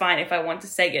that's fine if I want to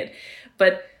say it.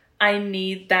 But I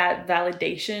need that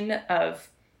validation of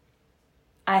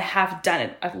I have done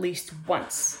it at least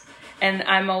once. And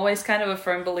I'm always kind of a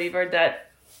firm believer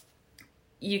that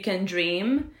you can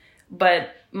dream,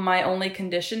 but my only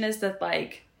condition is that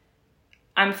like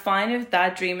I'm fine if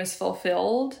that dream is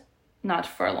fulfilled, not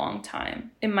for a long time.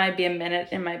 It might be a minute,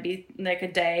 it might be like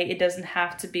a day. It doesn't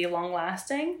have to be long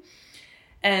lasting.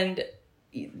 And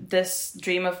this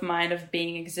dream of mine of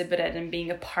being exhibited and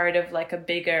being a part of like a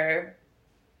bigger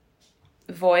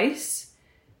voice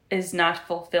is not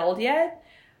fulfilled yet.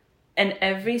 And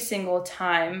every single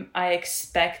time I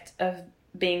expect of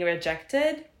being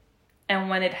rejected, and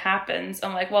when it happens,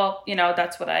 I'm like, well, you know,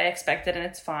 that's what I expected and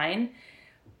it's fine.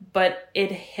 But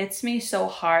it hits me so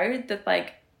hard that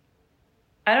like,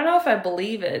 I don't know if I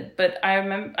believe it, but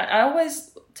I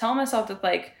always tell myself that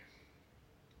like,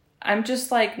 I'm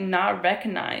just like not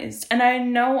recognized. And I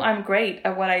know I'm great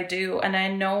at what I do. And I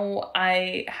know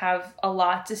I have a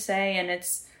lot to say and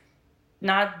it's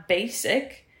not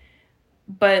basic,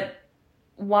 but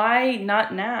why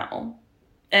not now?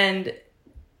 And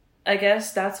I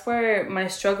guess that's where my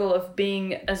struggle of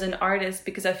being as an artist,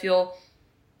 because I feel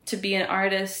to be an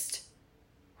artist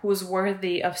who's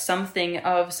worthy of something,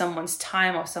 of someone's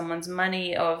time, of someone's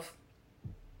money, of,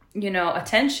 you know,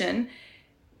 attention,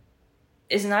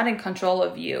 is not in control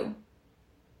of you.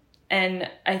 And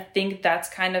I think that's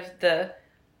kind of the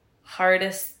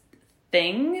hardest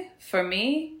thing for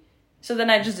me. So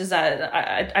then I just decided,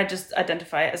 I just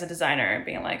identify as a designer and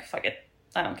being like, fuck it,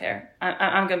 I don't care.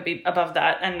 I'm going to be above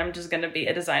that and I'm just going to be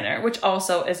a designer, which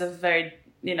also is a very,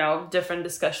 you know, different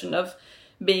discussion of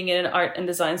being in an art and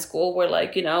design school where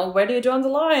like, you know, where do you draw the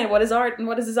line? What is art and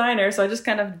what is designer? So I just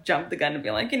kind of jumped the gun and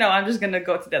be like, you know, I'm just going to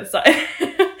go to the other side.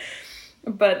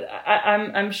 But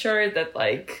I'm sure that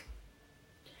like,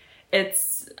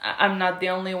 I'm not the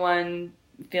only one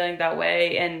feeling that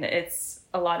way, and it's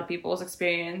a lot of people's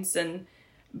experience,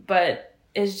 but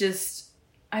it's just,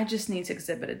 I just need to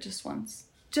exhibit it just once.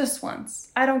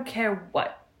 I don't care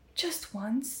what, just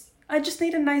once. I just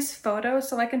need a nice photo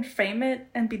so I can frame it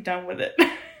and be done with it.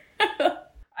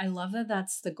 I love that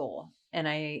that's the goal. And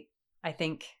I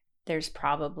think there's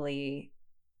probably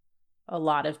a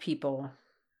lot of people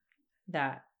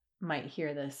that might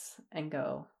hear this and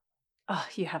go, oh,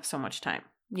 you have so much time,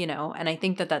 you know? And I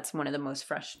think that that's one of the most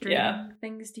frustrating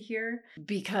things to hear,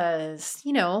 because,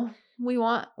 you know, we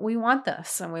want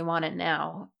this and we want it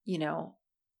now. You know,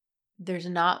 there's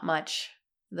not much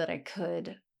that I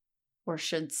could or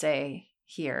should say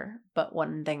here, but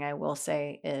one thing I will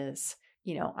say is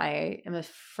you know, I am a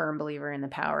firm believer in the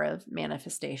power of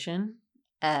manifestation.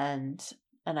 And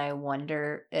I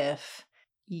wonder if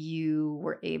you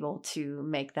were able to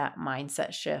make that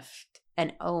mindset shift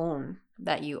and own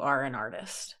that you are an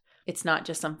artist. It's not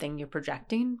just something you're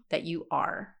projecting, that you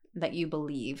are, that you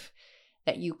believe,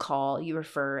 that you call, you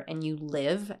refer, and you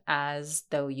live as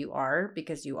though you are,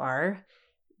 because you are,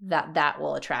 that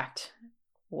will attract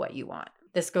what you want.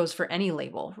 This goes for any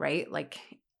label, right? Like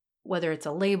whether it's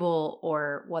a label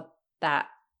or what that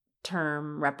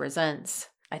term represents,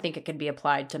 I think it could be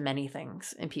applied to many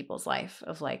things in people's life,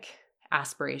 of like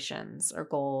aspirations or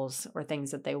goals or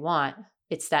things that they want.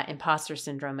 It's that imposter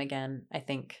syndrome again, I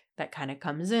think, that kind of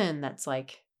comes in. That's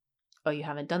like, oh, you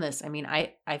haven't done this. I mean,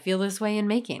 I feel this way in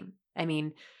making. I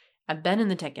mean, I've been in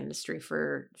the tech industry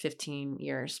for 15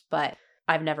 years, but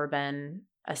I've never been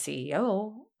a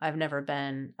CEO. I've never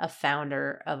been a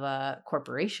founder of a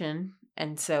corporation.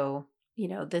 And so, you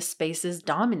know, this space is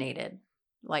dominated,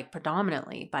 like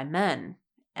predominantly by men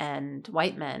and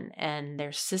white men. And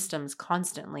there's systems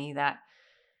constantly that,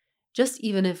 just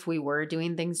even if we were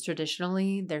doing things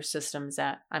traditionally, there's systems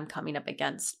that I'm coming up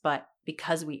against. But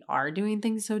because we are doing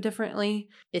things so differently,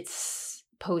 it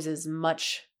poses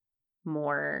much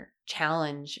more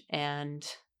challenge. And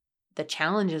the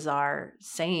challenges are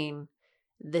saying,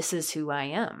 this is who I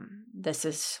am. This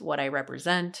is what I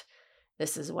represent.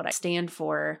 This is what I stand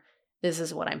for. This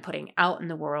is what I'm putting out in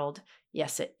the world.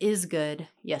 Yes, it is good.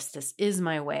 Yes, this is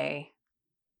my way.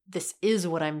 This is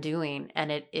what I'm doing,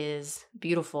 and it is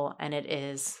beautiful, and it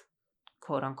is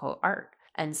quote unquote art.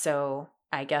 And so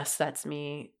I guess that's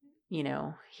me, you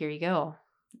know, here you go.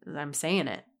 I'm saying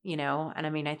it, you know, and I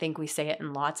mean, I think we say it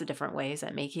in lots of different ways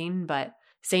at making, but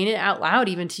saying it out loud,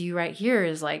 even to you right here,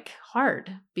 is like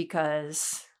hard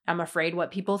because I'm afraid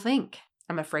what people think.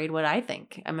 I'm afraid what I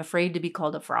think. I'm afraid to be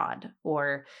called a fraud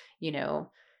or, you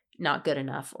know, not good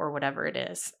enough or whatever it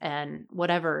is. And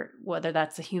whether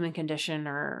that's a human condition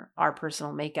or our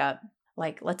personal makeup,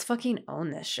 like, let's fucking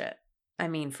own this shit. I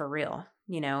mean, for real,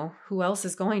 you know, who else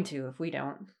is going to if we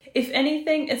don't? If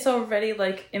anything, it's already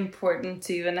like important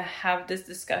to even have this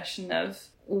discussion of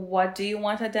what do you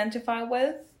want to identify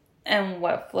with and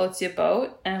what floats your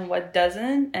boat and what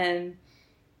doesn't. And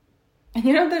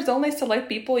you know, there's only select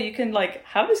people you can like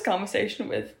have this conversation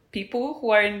with, people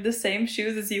who are in the same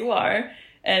shoes as you are.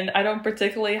 And I don't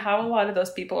particularly have a lot of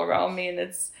those people around me. And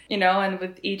it's, you know, and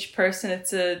with each person,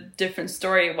 it's a different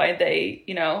story why they,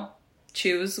 you know,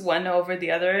 choose one over the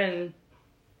other and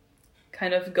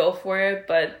kind of go for it.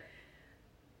 But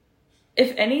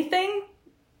if anything,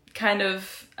 kind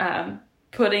of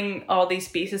putting all these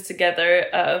pieces together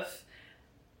of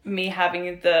me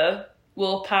having the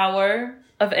willpower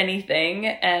of anything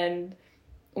and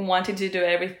wanting to do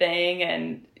everything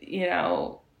and, you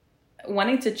know,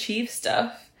 wanting to achieve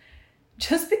stuff,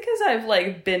 just because I've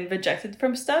like been rejected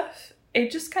from stuff, it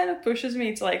just kind of pushes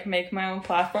me to like make my own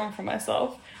platform for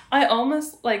myself. I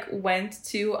almost like went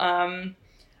to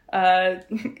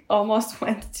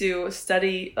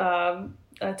study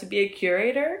to be a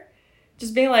curator,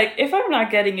 just being like, if I'm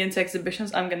not getting into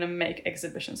exhibitions, I'm gonna make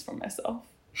exhibitions for myself.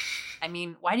 I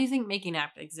mean, why do you think Making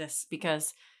App exists?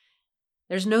 Because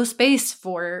there's no space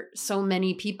for so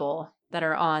many people that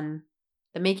are on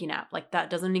the Making App. Like,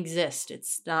 that doesn't exist.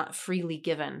 It's not freely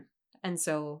given. And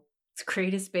so let's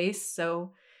create a space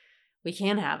so we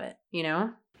can have it, you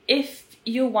know? If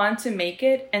you want to make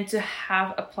it and to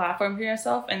have a platform for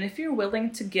yourself, and if you're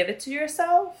willing to give it to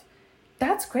yourself,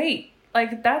 that's great.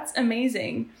 Like, that's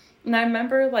amazing. And I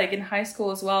remember like in high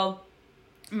school as well,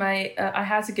 I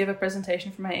had to give a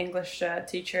presentation for my English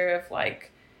teacher of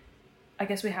like, I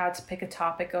guess we had to pick a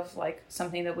topic of like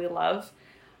something that we love.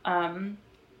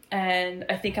 And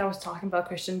I think I was talking about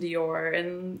Christian Dior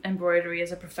and embroidery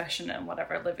as a profession and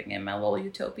whatever, living in my little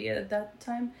utopia at that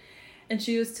time. And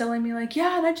she was telling me like,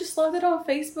 yeah, and I just loved it on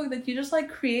Facebook that you just like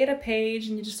create a page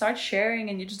and you just start sharing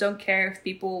and you just don't care if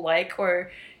people like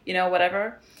or, you know,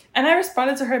 whatever. And I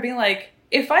responded to her being like,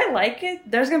 if I like it,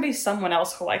 there's going to be someone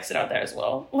else who likes it out there as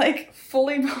well. Like,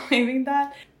 fully believing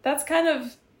that. That's kind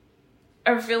of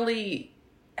a really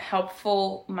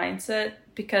helpful mindset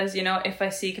because, you know, if I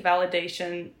seek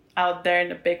validation out there in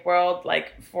the big world,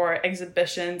 like for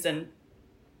exhibitions and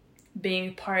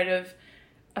being part of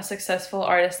a successful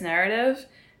artist narrative,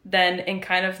 then in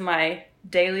kind of my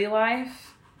daily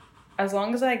life, as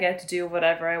long as I get to do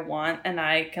whatever I want and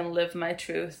I can live my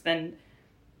truth and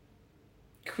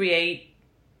create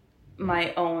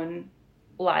my own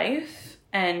life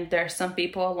and there's some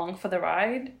people along for the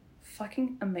ride,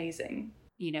 fucking amazing.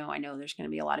 You know, I know there's going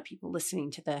to be a lot of people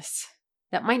listening to this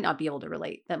that might not be able to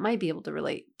relate, that might be able to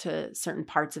relate to certain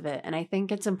parts of it. And I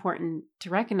think it's important to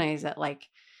recognize that like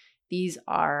these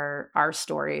are our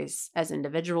stories as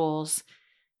individuals,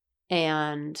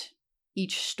 and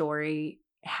each story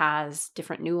has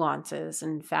different nuances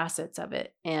and facets of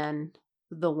it. And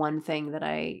the one thing that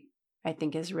I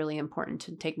think is really important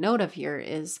to take note of here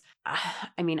is,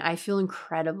 I mean, I feel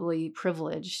incredibly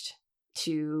privileged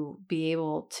to be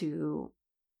able to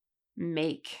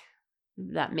make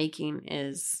that. Making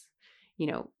is, you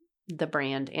know, the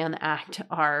brand and the act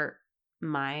are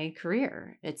my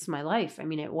career. It's my life. I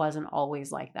mean, it wasn't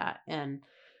always like that. And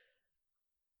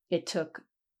it took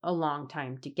a long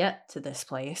time to get to this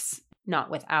place,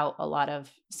 not without a lot of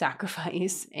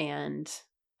sacrifice and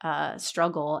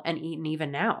struggle. And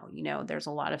even now, you know, there's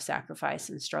a lot of sacrifice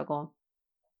and struggle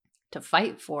to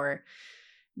fight for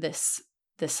this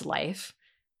life,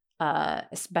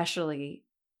 especially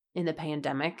in the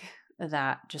pandemic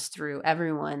that just threw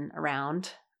everyone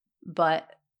around. But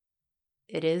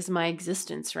it is my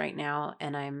existence right now,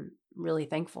 and I'm really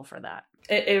thankful for that.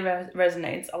 It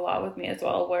resonates a lot with me as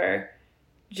well, where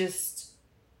just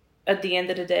at the end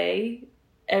of the day,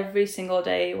 every single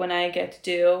day when I get to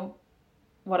do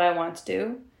what I want to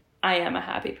do, I am a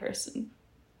happy person.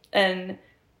 And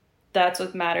that's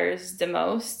what matters the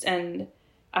most. And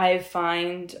I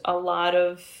find a lot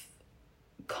of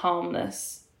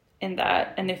calmness in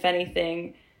that. And if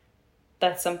anything,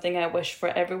 that's something I wish for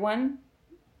everyone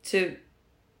to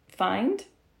find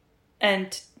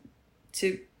and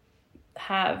to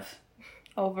have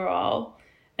overall.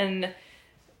 And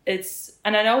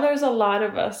I know there's a lot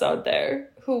of us out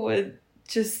there who would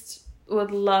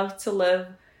love to live,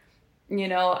 you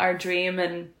know, our dream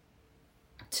and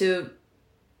to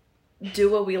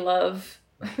do what we love.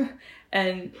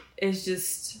 And it's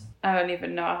just, I don't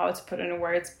even know how to put it in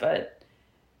words, but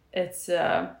it's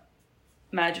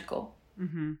magical.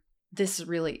 Mm-hmm. This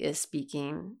really is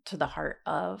speaking to the heart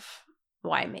of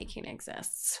why making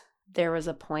exists. There was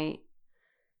a point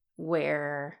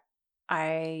where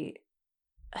I've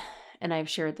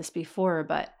shared this before,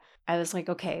 but I was like,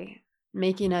 okay,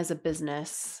 making as a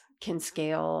business can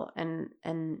scale and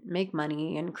make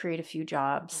money and create a few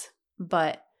jobs.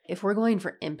 But if we're going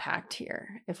for impact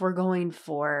here, if we're going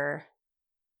for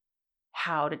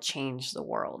how to change the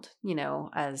world, you know,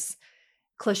 as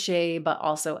cliche, but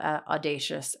also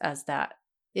audacious as that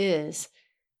is,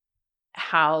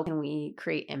 how can we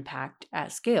create impact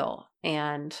at scale?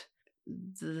 And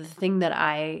the thing that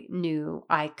I knew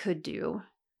I could do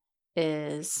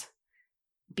is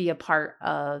be a part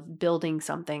of building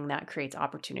something that creates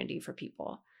opportunity for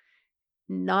people.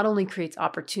 Not only creates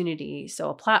opportunity, so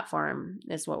a platform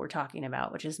is what we're talking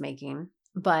about, which is making,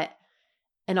 but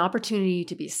an opportunity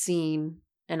to be seen,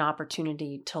 an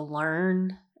opportunity to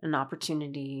learn, an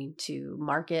opportunity to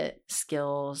market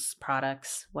skills,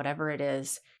 products, whatever it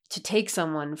is, to take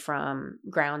someone from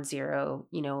ground zero,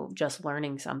 you know, just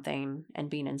learning something and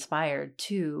being inspired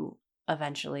to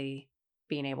eventually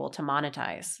being able to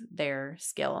monetize their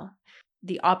skill.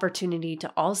 The opportunity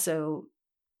to also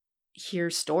hear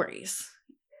stories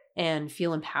and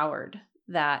feel empowered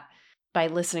that by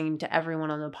listening to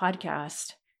everyone on the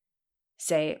podcast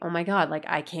say, oh my God, like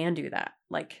I can do that.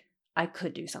 Like I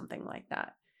could do something like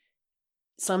that.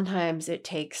 Sometimes it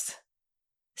takes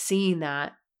seeing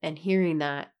that and hearing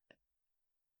that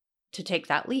to take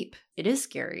that leap. It is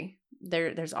scary.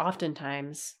 There's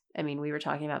oftentimes, I mean, we were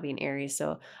talking about being Aries,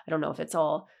 so I don't know if it's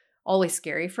always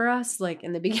scary for us. Like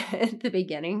in the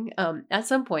beginning, at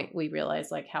some point we realize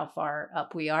like how far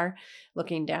up we are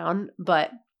looking down.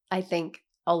 But I think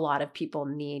a lot of people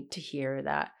need to hear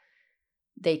that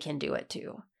they can do it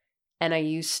too. And I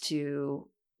used to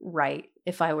write,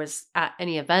 if I was at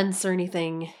any events or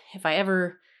anything, if I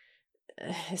ever,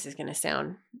 this is going to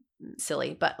sound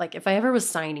silly, but like if I ever was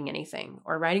signing anything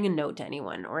or writing a note to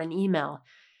anyone or an email,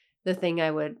 the thing I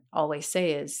would always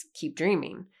say is keep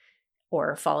dreaming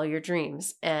or follow your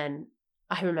dreams. And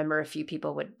I remember a few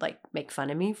people would like make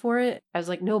fun of me for it. I was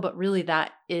like, no, but really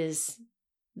that is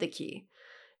the key.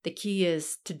 The key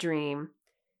is to dream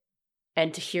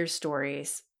and to hear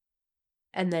stories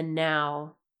and then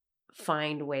now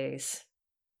find ways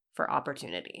for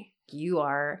opportunity. You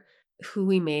are who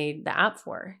we made the app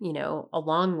for, you know,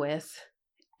 along with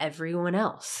everyone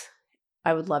else.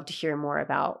 I would love to hear more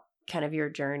about kind of your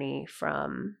journey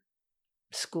from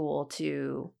school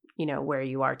to, you know, where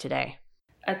you are today.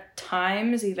 At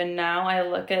times, even now, I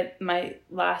look at my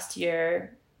last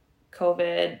year,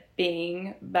 COVID,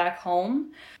 being back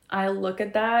home. I look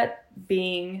at that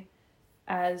being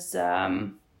as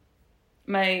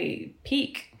my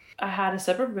peak. I had a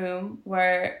separate room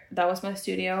where that was my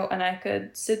studio, and I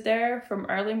could sit there from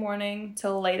early morning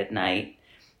till late at night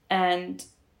and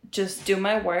just do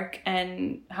my work,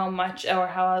 and how much or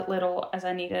how little as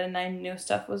I needed, and I knew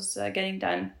stuff was getting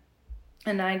done.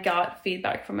 And I got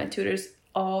feedback from my tutors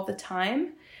all the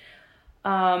time.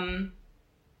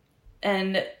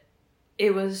 And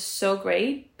it was so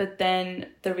great, but then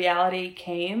the reality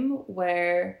came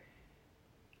where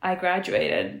I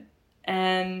graduated,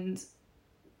 and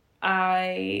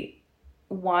I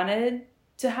wanted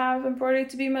to have embroidery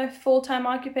to be my full-time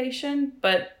occupation,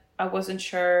 but I wasn't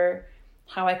sure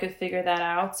how I could figure that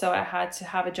out, so I had to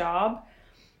have a job.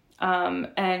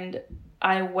 And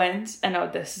I went, I know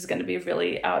this is going to be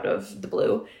really out of the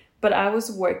blue, but I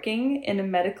was working in a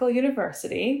medical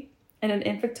university in an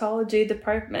infectology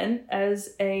department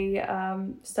as a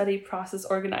study process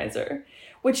organizer,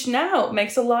 which now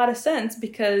makes a lot of sense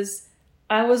because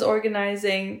I was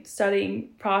organizing studying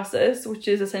process, which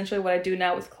is essentially what I do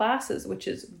now with classes, which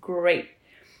is great.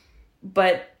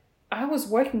 But I was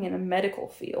working in a medical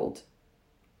field.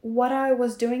 What I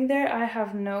was doing there, I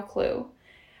have no clue.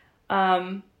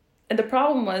 And the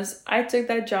problem was I took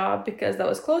that job because that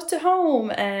was close to home,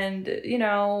 and, you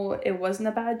know, it wasn't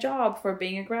a bad job for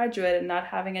being a graduate and not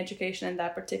having education in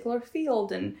that particular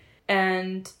field.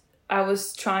 And I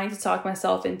was trying to talk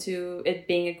myself into it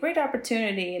being a great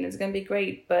opportunity and it's going to be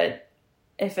great. But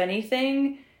if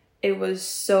anything, it was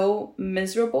so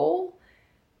miserable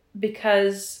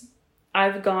because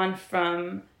I've gone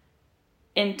from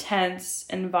intense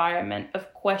environment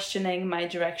of questioning my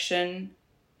direction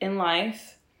in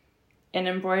life, in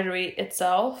embroidery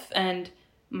itself and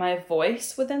my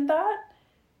voice within that,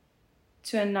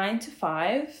 to a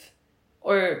 9-to-5,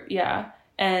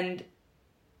 and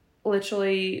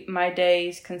literally my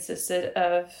days consisted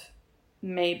of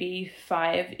maybe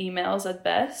 5 emails at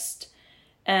best,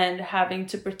 and having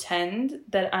to pretend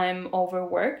that I'm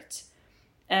overworked,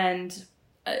 and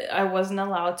I wasn't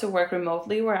allowed to work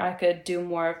remotely where I could do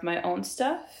more of my own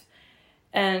stuff.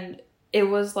 And it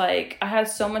was like I had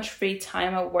so much free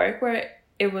time at work where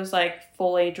it was like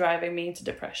fully driving me into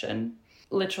depression.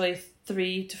 Literally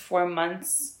 3 to 4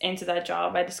 months into that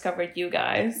job, I discovered you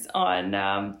guys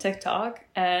on TikTok,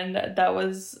 and that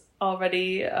was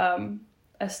already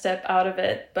a step out of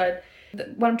it. But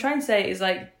what I'm trying to say is,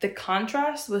 like, the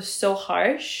contrast was so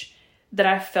harsh that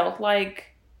I felt like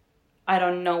I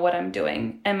don't know what I'm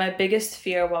doing. And my biggest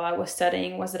fear while I was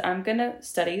studying was that I'm gonna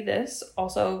study this.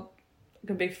 Also, I'm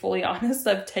gonna be fully honest,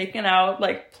 I've taken out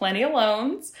like plenty of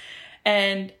loans,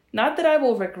 and not that I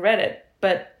will regret it,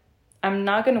 but I'm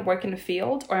not going to work in the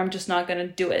field, or I'm just not going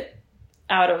to do it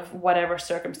out of whatever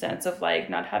circumstance of like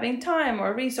not having time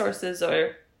or resources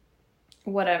or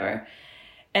whatever.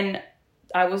 And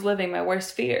I was living my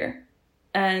worst fear.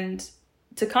 And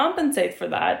to compensate for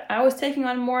that, I was taking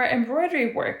on more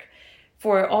embroidery work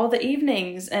for all the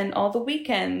evenings and all the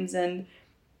weekends. And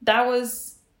that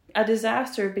was a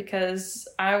disaster because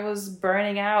I was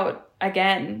burning out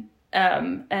again.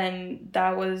 And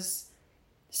that was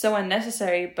so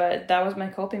unnecessary, but that was my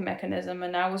coping mechanism,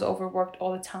 and I was overworked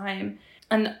all the time.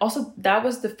 And also, that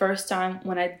was the first time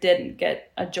when I didn't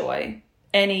get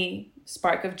any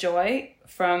spark of joy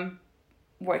from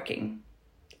working,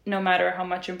 no matter how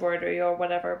much embroidery or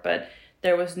whatever, but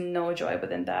there was no joy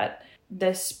within that.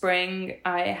 This spring,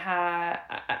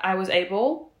 I was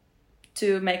able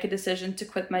to make a decision to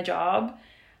quit my job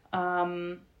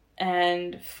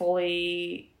and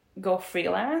fully go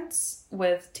freelance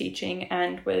with teaching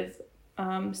and with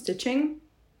stitching.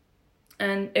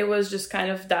 And it was just kind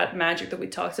of that magic that we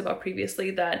talked about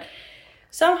previously, that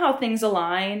somehow things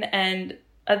align. And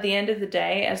at the end of the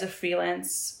day, as a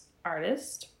freelance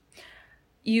artist,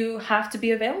 you have to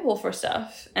be available for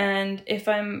stuff. And if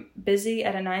I'm busy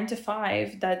at a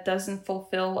 9-to-5 that doesn't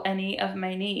fulfill any of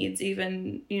my needs,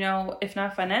 even, you know, if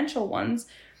not financial ones,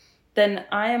 then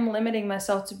I am limiting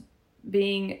myself to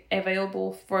being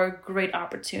available for great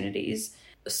opportunities.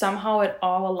 Somehow it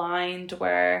all aligned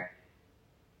where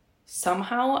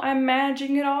somehow I'm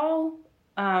managing it all.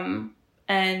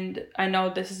 And I know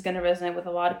this is going to resonate with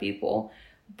a lot of people,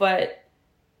 but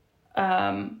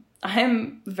I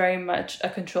am very much a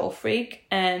control freak,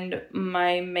 and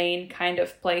my main kind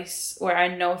of place where I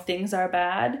know things are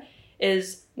bad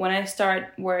is when I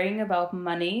start worrying about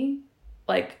money,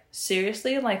 like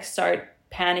seriously, like start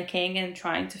panicking and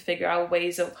trying to figure out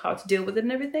ways of how to deal with it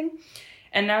and everything.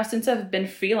 And now since I've been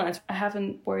freelance, I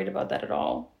haven't worried about that at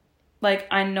all. Like,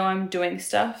 I know I'm doing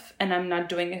stuff and I'm not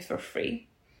doing it for free.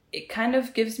 It kind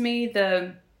of gives me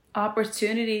the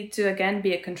opportunity to again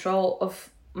be in control of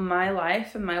my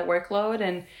life and my workload,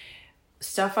 and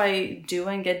stuff I do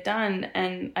and get done.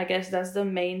 And I guess that's the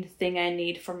main thing I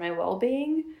need for my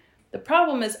well-being. The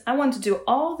problem is I want to do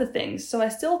all the things. So I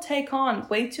still take on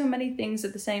way too many things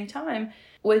at the same time,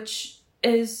 which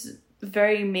is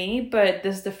very me. But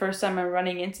this is the first time I'm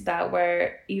running into that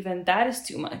where even that is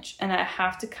too much. And I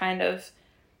have to kind of,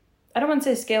 I don't want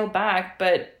to say scale back,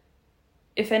 but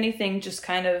if anything, just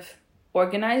kind of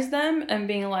organize them and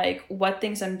being like, what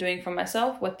things I'm doing for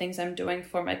myself, what things I'm doing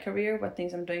for my career, what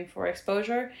things I'm doing for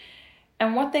exposure,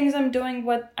 and what things I'm doing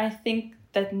what I think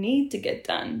that need to get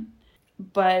done.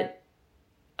 But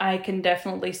I can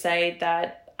definitely say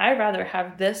that I'd rather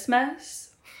have this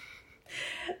mess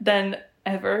than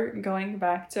ever going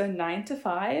back to a 9 to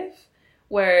 5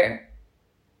 where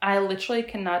I literally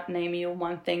cannot name you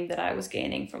one thing that I was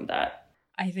gaining from that.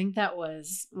 I think that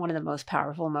was one of the most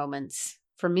powerful moments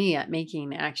for me at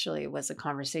Making. Actually, was a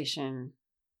conversation,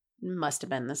 must have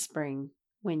been this spring,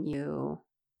 when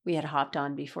we had hopped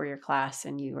on before your class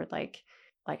and you were like,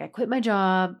 I quit my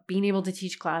job. Being able to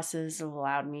teach classes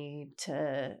allowed me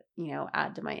to,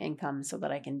 add to my income so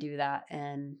that I can do that.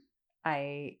 And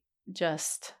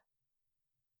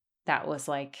that was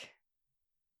like,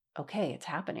 okay, it's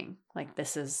happening. Like,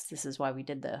 this is why we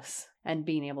did this. And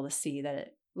being able to see that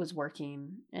it was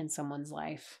working in someone's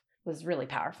life was really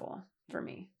powerful for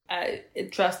me.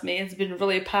 Trust me, it's been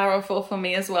really powerful for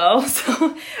me as well.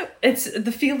 So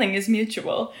the feeling is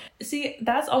mutual. See,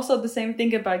 that's also the same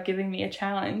thing about giving me a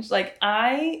challenge. Like,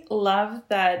 I love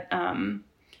that I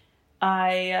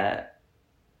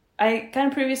kind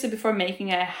of previously, before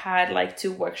Making, I had like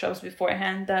 2 workshops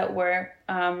beforehand that were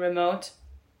remote.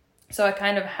 So I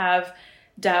kind of have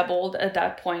dabbled at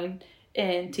that point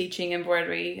in teaching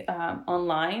embroidery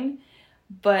online.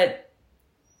 But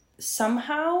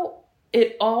somehow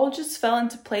it all just fell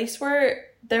into place where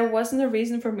there wasn't a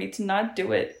reason for me to not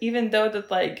do it. Even though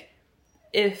that, like,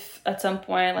 if at some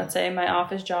point, let's say my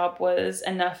office job was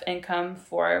enough income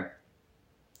for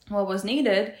what was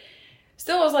needed,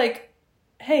 still was like,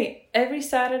 hey, every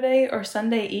Saturday or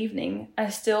Sunday evening,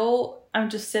 I'm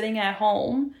just sitting at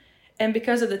home. And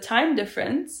because of the time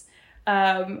difference,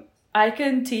 I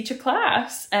can teach a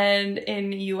class, and in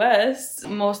the US,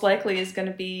 most likely is going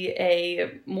to be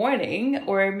a morning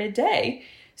or a midday.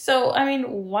 So, I mean,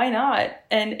 why not?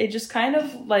 And it just kind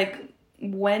of like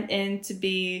went in to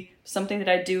be something that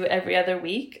I do every other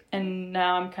week. And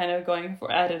now I'm kind of going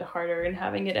at it harder and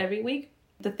having it every week.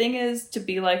 The thing is to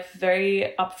be like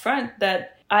very upfront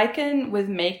that with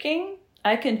Making,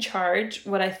 I can charge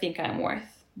what I think I'm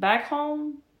worth. Back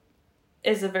home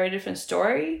is a very different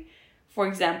story. For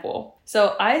example,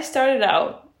 so I started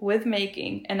out with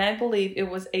Making, and I believe it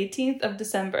was 18th of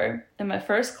December, and my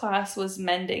first class was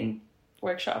mending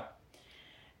workshop.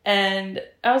 And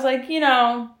I was like,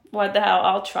 what the hell,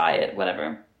 I'll try it,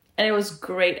 whatever. And it was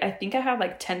great. I think I had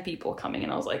like 10 people coming,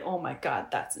 and I was like, oh my God,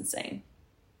 that's insane.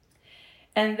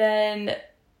 And then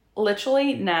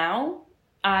literally now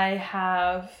I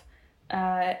have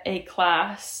a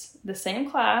class, the same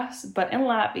class, but in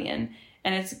Latvian,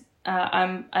 and it's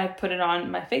I put it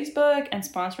on my Facebook and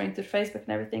sponsoring through Facebook and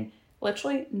everything.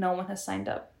 Literally, no one has signed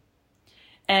up.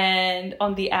 And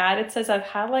on the ad, it says I've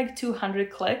had like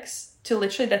 200 clicks to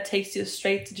literally that takes you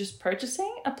straight to just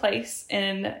purchasing a place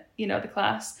in, the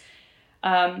class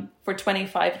for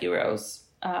 25 euros,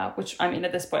 which I mean,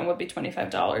 at this point would be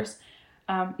 $25.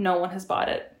 No one has bought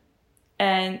it.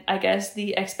 And I guess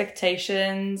the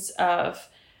expectations of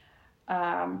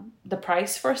the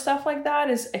price for stuff like that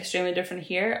is extremely different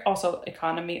here. Also,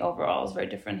 economy overall is very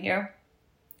different here.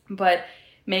 But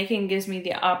Making gives me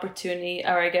the opportunity,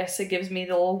 or I guess it gives me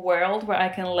the little world where I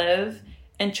can live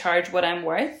and charge what I'm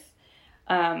worth.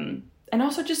 And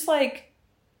also just like,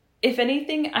 if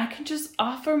anything, I can just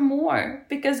offer more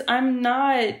because I'm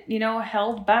not,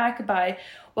 held back by,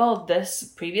 well, this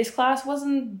previous class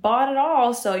wasn't bought at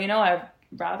all. So, I'd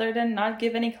rather than not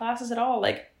give any classes at all.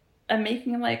 Like, I'm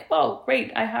Making, I'm like, well,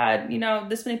 great. I had,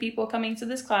 this many people coming to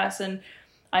this class and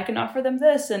I can offer them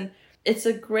this. And it's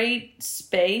a great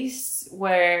space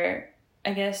where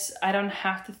I guess I don't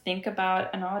have to think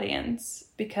about an audience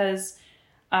because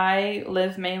I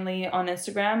live mainly on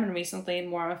Instagram and recently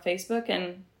more on Facebook.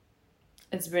 And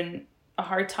it's been a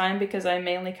hard time because I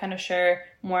mainly kind of share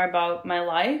more about my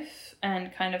life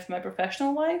and kind of my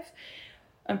professional life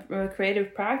and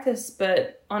creative practice.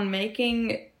 But on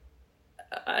Making,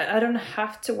 I don't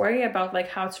have to worry about like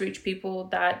how to reach people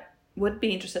that would be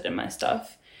interested in my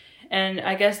stuff. And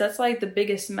I guess that's like the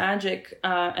biggest magic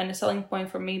and a selling point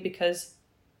for me because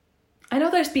I know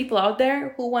there's people out there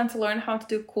who want to learn how to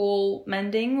do cool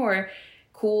mending or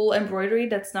cool embroidery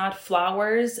that's not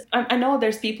flowers. I know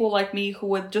there's people like me who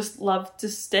would just love to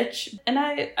stitch, and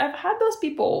I've had those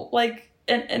people, like,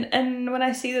 and when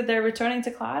I see that they're returning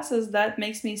to classes, that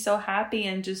makes me so happy,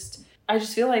 and I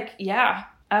just feel like, yeah,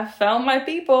 I've found my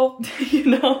people,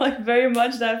 like very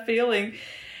much that feeling.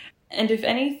 And if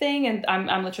anything, and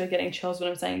I'm literally getting chills when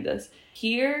I'm saying this,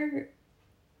 here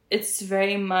it's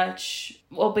very much,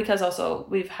 well, because also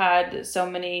we've had so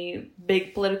many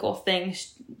big political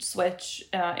things switch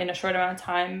in a short amount of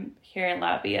time here in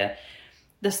Latvia.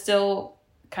 The still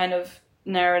kind of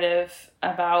narrative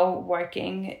about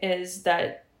working is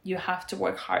that you have to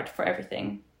work hard for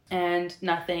everything, and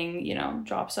nothing,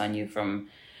 drops on you from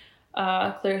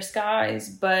clear skies.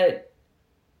 But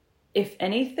if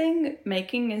anything,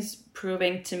 making is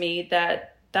proving to me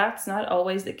that that's not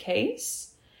always the case.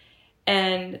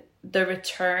 And the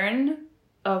return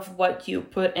of what you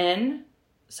put in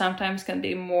sometimes can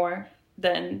be more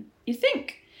than you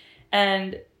think.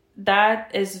 And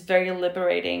that is very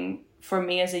liberating for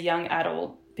me as a young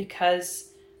adult,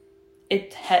 because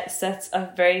it sets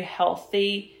a very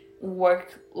healthy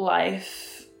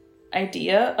work-life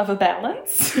idea of a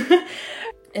balance.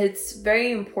 It's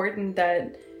very important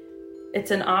that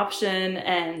it's an option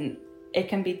and it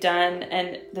can be done,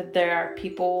 and that there are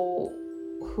people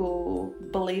who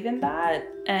believe in that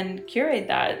and curate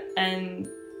that. And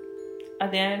at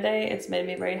the end of the day, it's made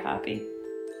me very happy.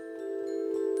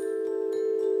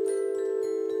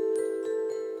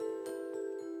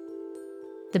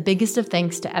 The biggest of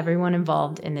thanks to everyone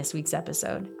involved in this week's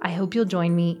episode. I hope you'll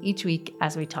join me each week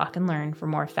as we talk and learn from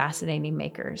more fascinating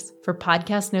makers. For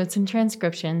podcast notes and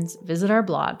transcriptions, visit our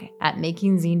blog at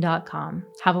makingzine.com.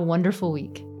 Have a wonderful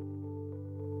week.